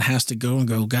which one has to go and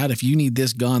go, God, if you need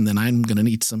this gone, then I'm going to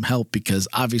need some help, because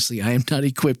obviously I am not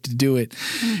equipped to do it.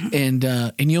 Mm-hmm.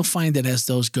 And you'll find that as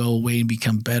those go away and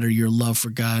become better, your love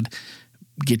for God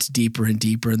gets deeper and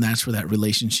deeper, and that's where that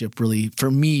relationship really, for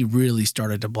me, really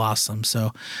started to blossom.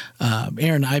 So,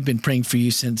 Aaron, I've been praying for you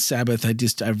since Sabbath.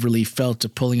 I've really felt a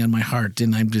pulling on my heart,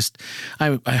 and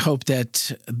I hope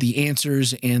that the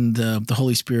answers and the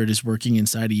Holy Spirit is working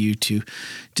inside of you to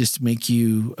just make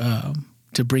you,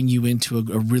 to bring you into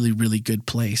a really, really good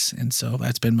place. And so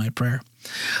that's been my prayer.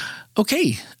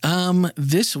 Okay,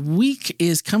 this week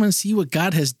is come and see what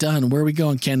God has done. Where are we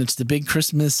going, Ken? It's the big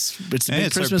Christmas. It's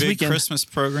our big weekend. Christmas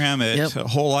program at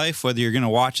Whole Life. Whether you're going to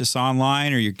watch us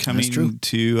online or you're coming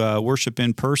to worship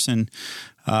in person,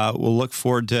 we'll look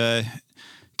forward to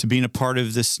being a part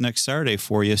of this next Saturday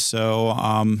for you. So,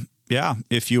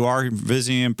 if you are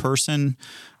visiting in person,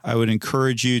 I would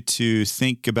encourage you to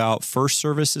think about first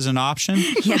service as an option.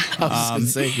 Yeah, I was going to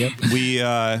say,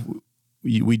 yep.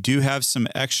 We do have some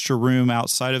extra room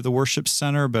outside of the worship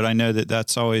center, but I know that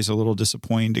that's always a little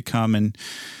disappointing to come and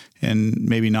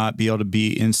maybe not be able to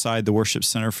be inside the worship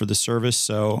center for the service.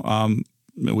 So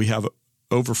we have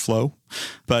overflow.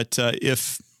 But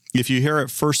if you're here at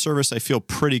first service, I feel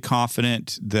pretty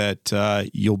confident that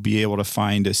you'll be able to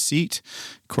find a seat.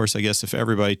 Of course, I guess if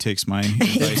everybody takes my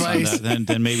advice on that,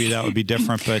 then maybe that would be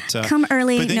different. But come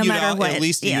early, no matter what. At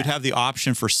least you'd have the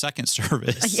option for second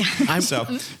service. Yeah.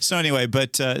 So anyway,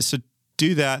 so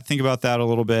do that. Think about that a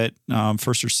little bit,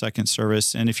 first or second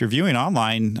service. And if you're viewing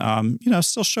online,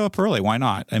 still show up early. Why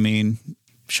not? I mean,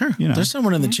 sure. There's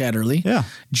someone in the chat early. Yeah.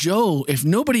 Joe, if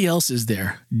nobody else is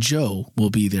there, Joe will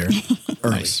be there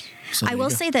early. Nice. So I will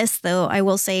say this, though. I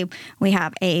will say we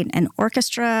have an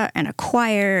orchestra and a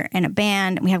choir and a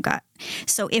band.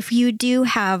 So if you do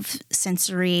have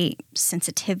sensory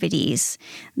sensitivities,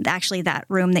 actually that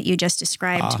room that you just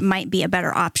described might be a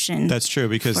better option. That's true,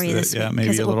 because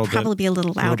maybe a little bit. Probably be a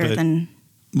little louder than.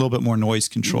 A little bit more noise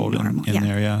controlled in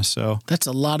there, yeah. So that's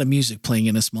a lot of music playing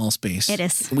in a small space. It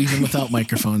is, even without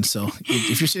microphones. So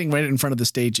if you're sitting right in front of the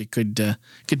stage, it could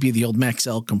be the old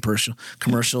Maxell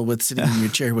commercial with sitting in your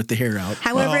chair with the hair out.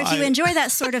 However, if you enjoy that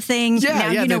sort of thing, now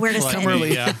you know where to sit. Come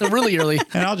early, really early.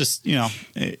 And I'll just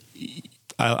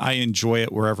I enjoy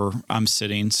it wherever I'm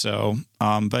sitting. So,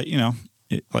 but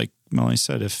like Melanie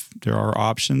said, if there are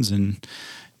options, and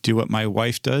do what my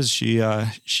wife does. She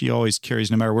always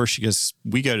carries, no matter where she goes.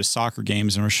 We go to soccer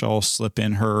games, and Rochelle will slip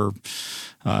in her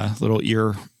little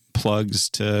ear plugs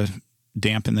to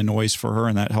dampen the noise for her,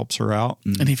 and that helps her out.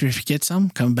 And if you get some,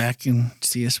 come back and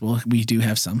see us. We do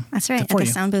have some. That's right, at the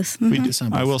sound booth. Mm-hmm. We do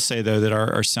sound booth. I will say, though, that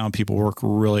our sound people work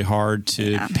really hard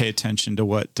to pay attention to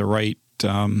what the right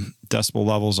decibel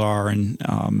levels are, and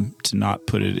to not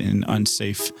put it in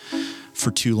unsafe for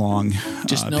too long.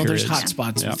 Just know periods. There's hot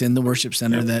spots within the worship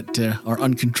center that are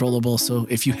uncontrollable. So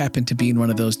if you happen to be in one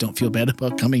of those, don't feel bad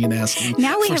about coming and asking.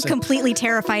 Now we have completely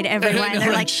terrified everyone.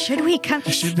 They're like, should we come?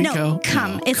 Should we go?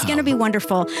 Come. No, it's going to be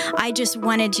wonderful. I just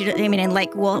wanted you to, and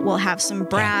like we'll have some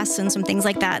brass and some things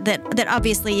like that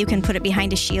obviously you can put it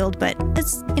behind a shield, but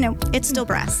it's, it's still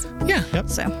brass. Yeah. Yep.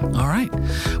 So. All right.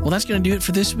 Well, that's going to do it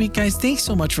for this week, guys. Thanks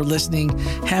so much for listening.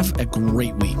 Have a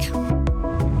great week.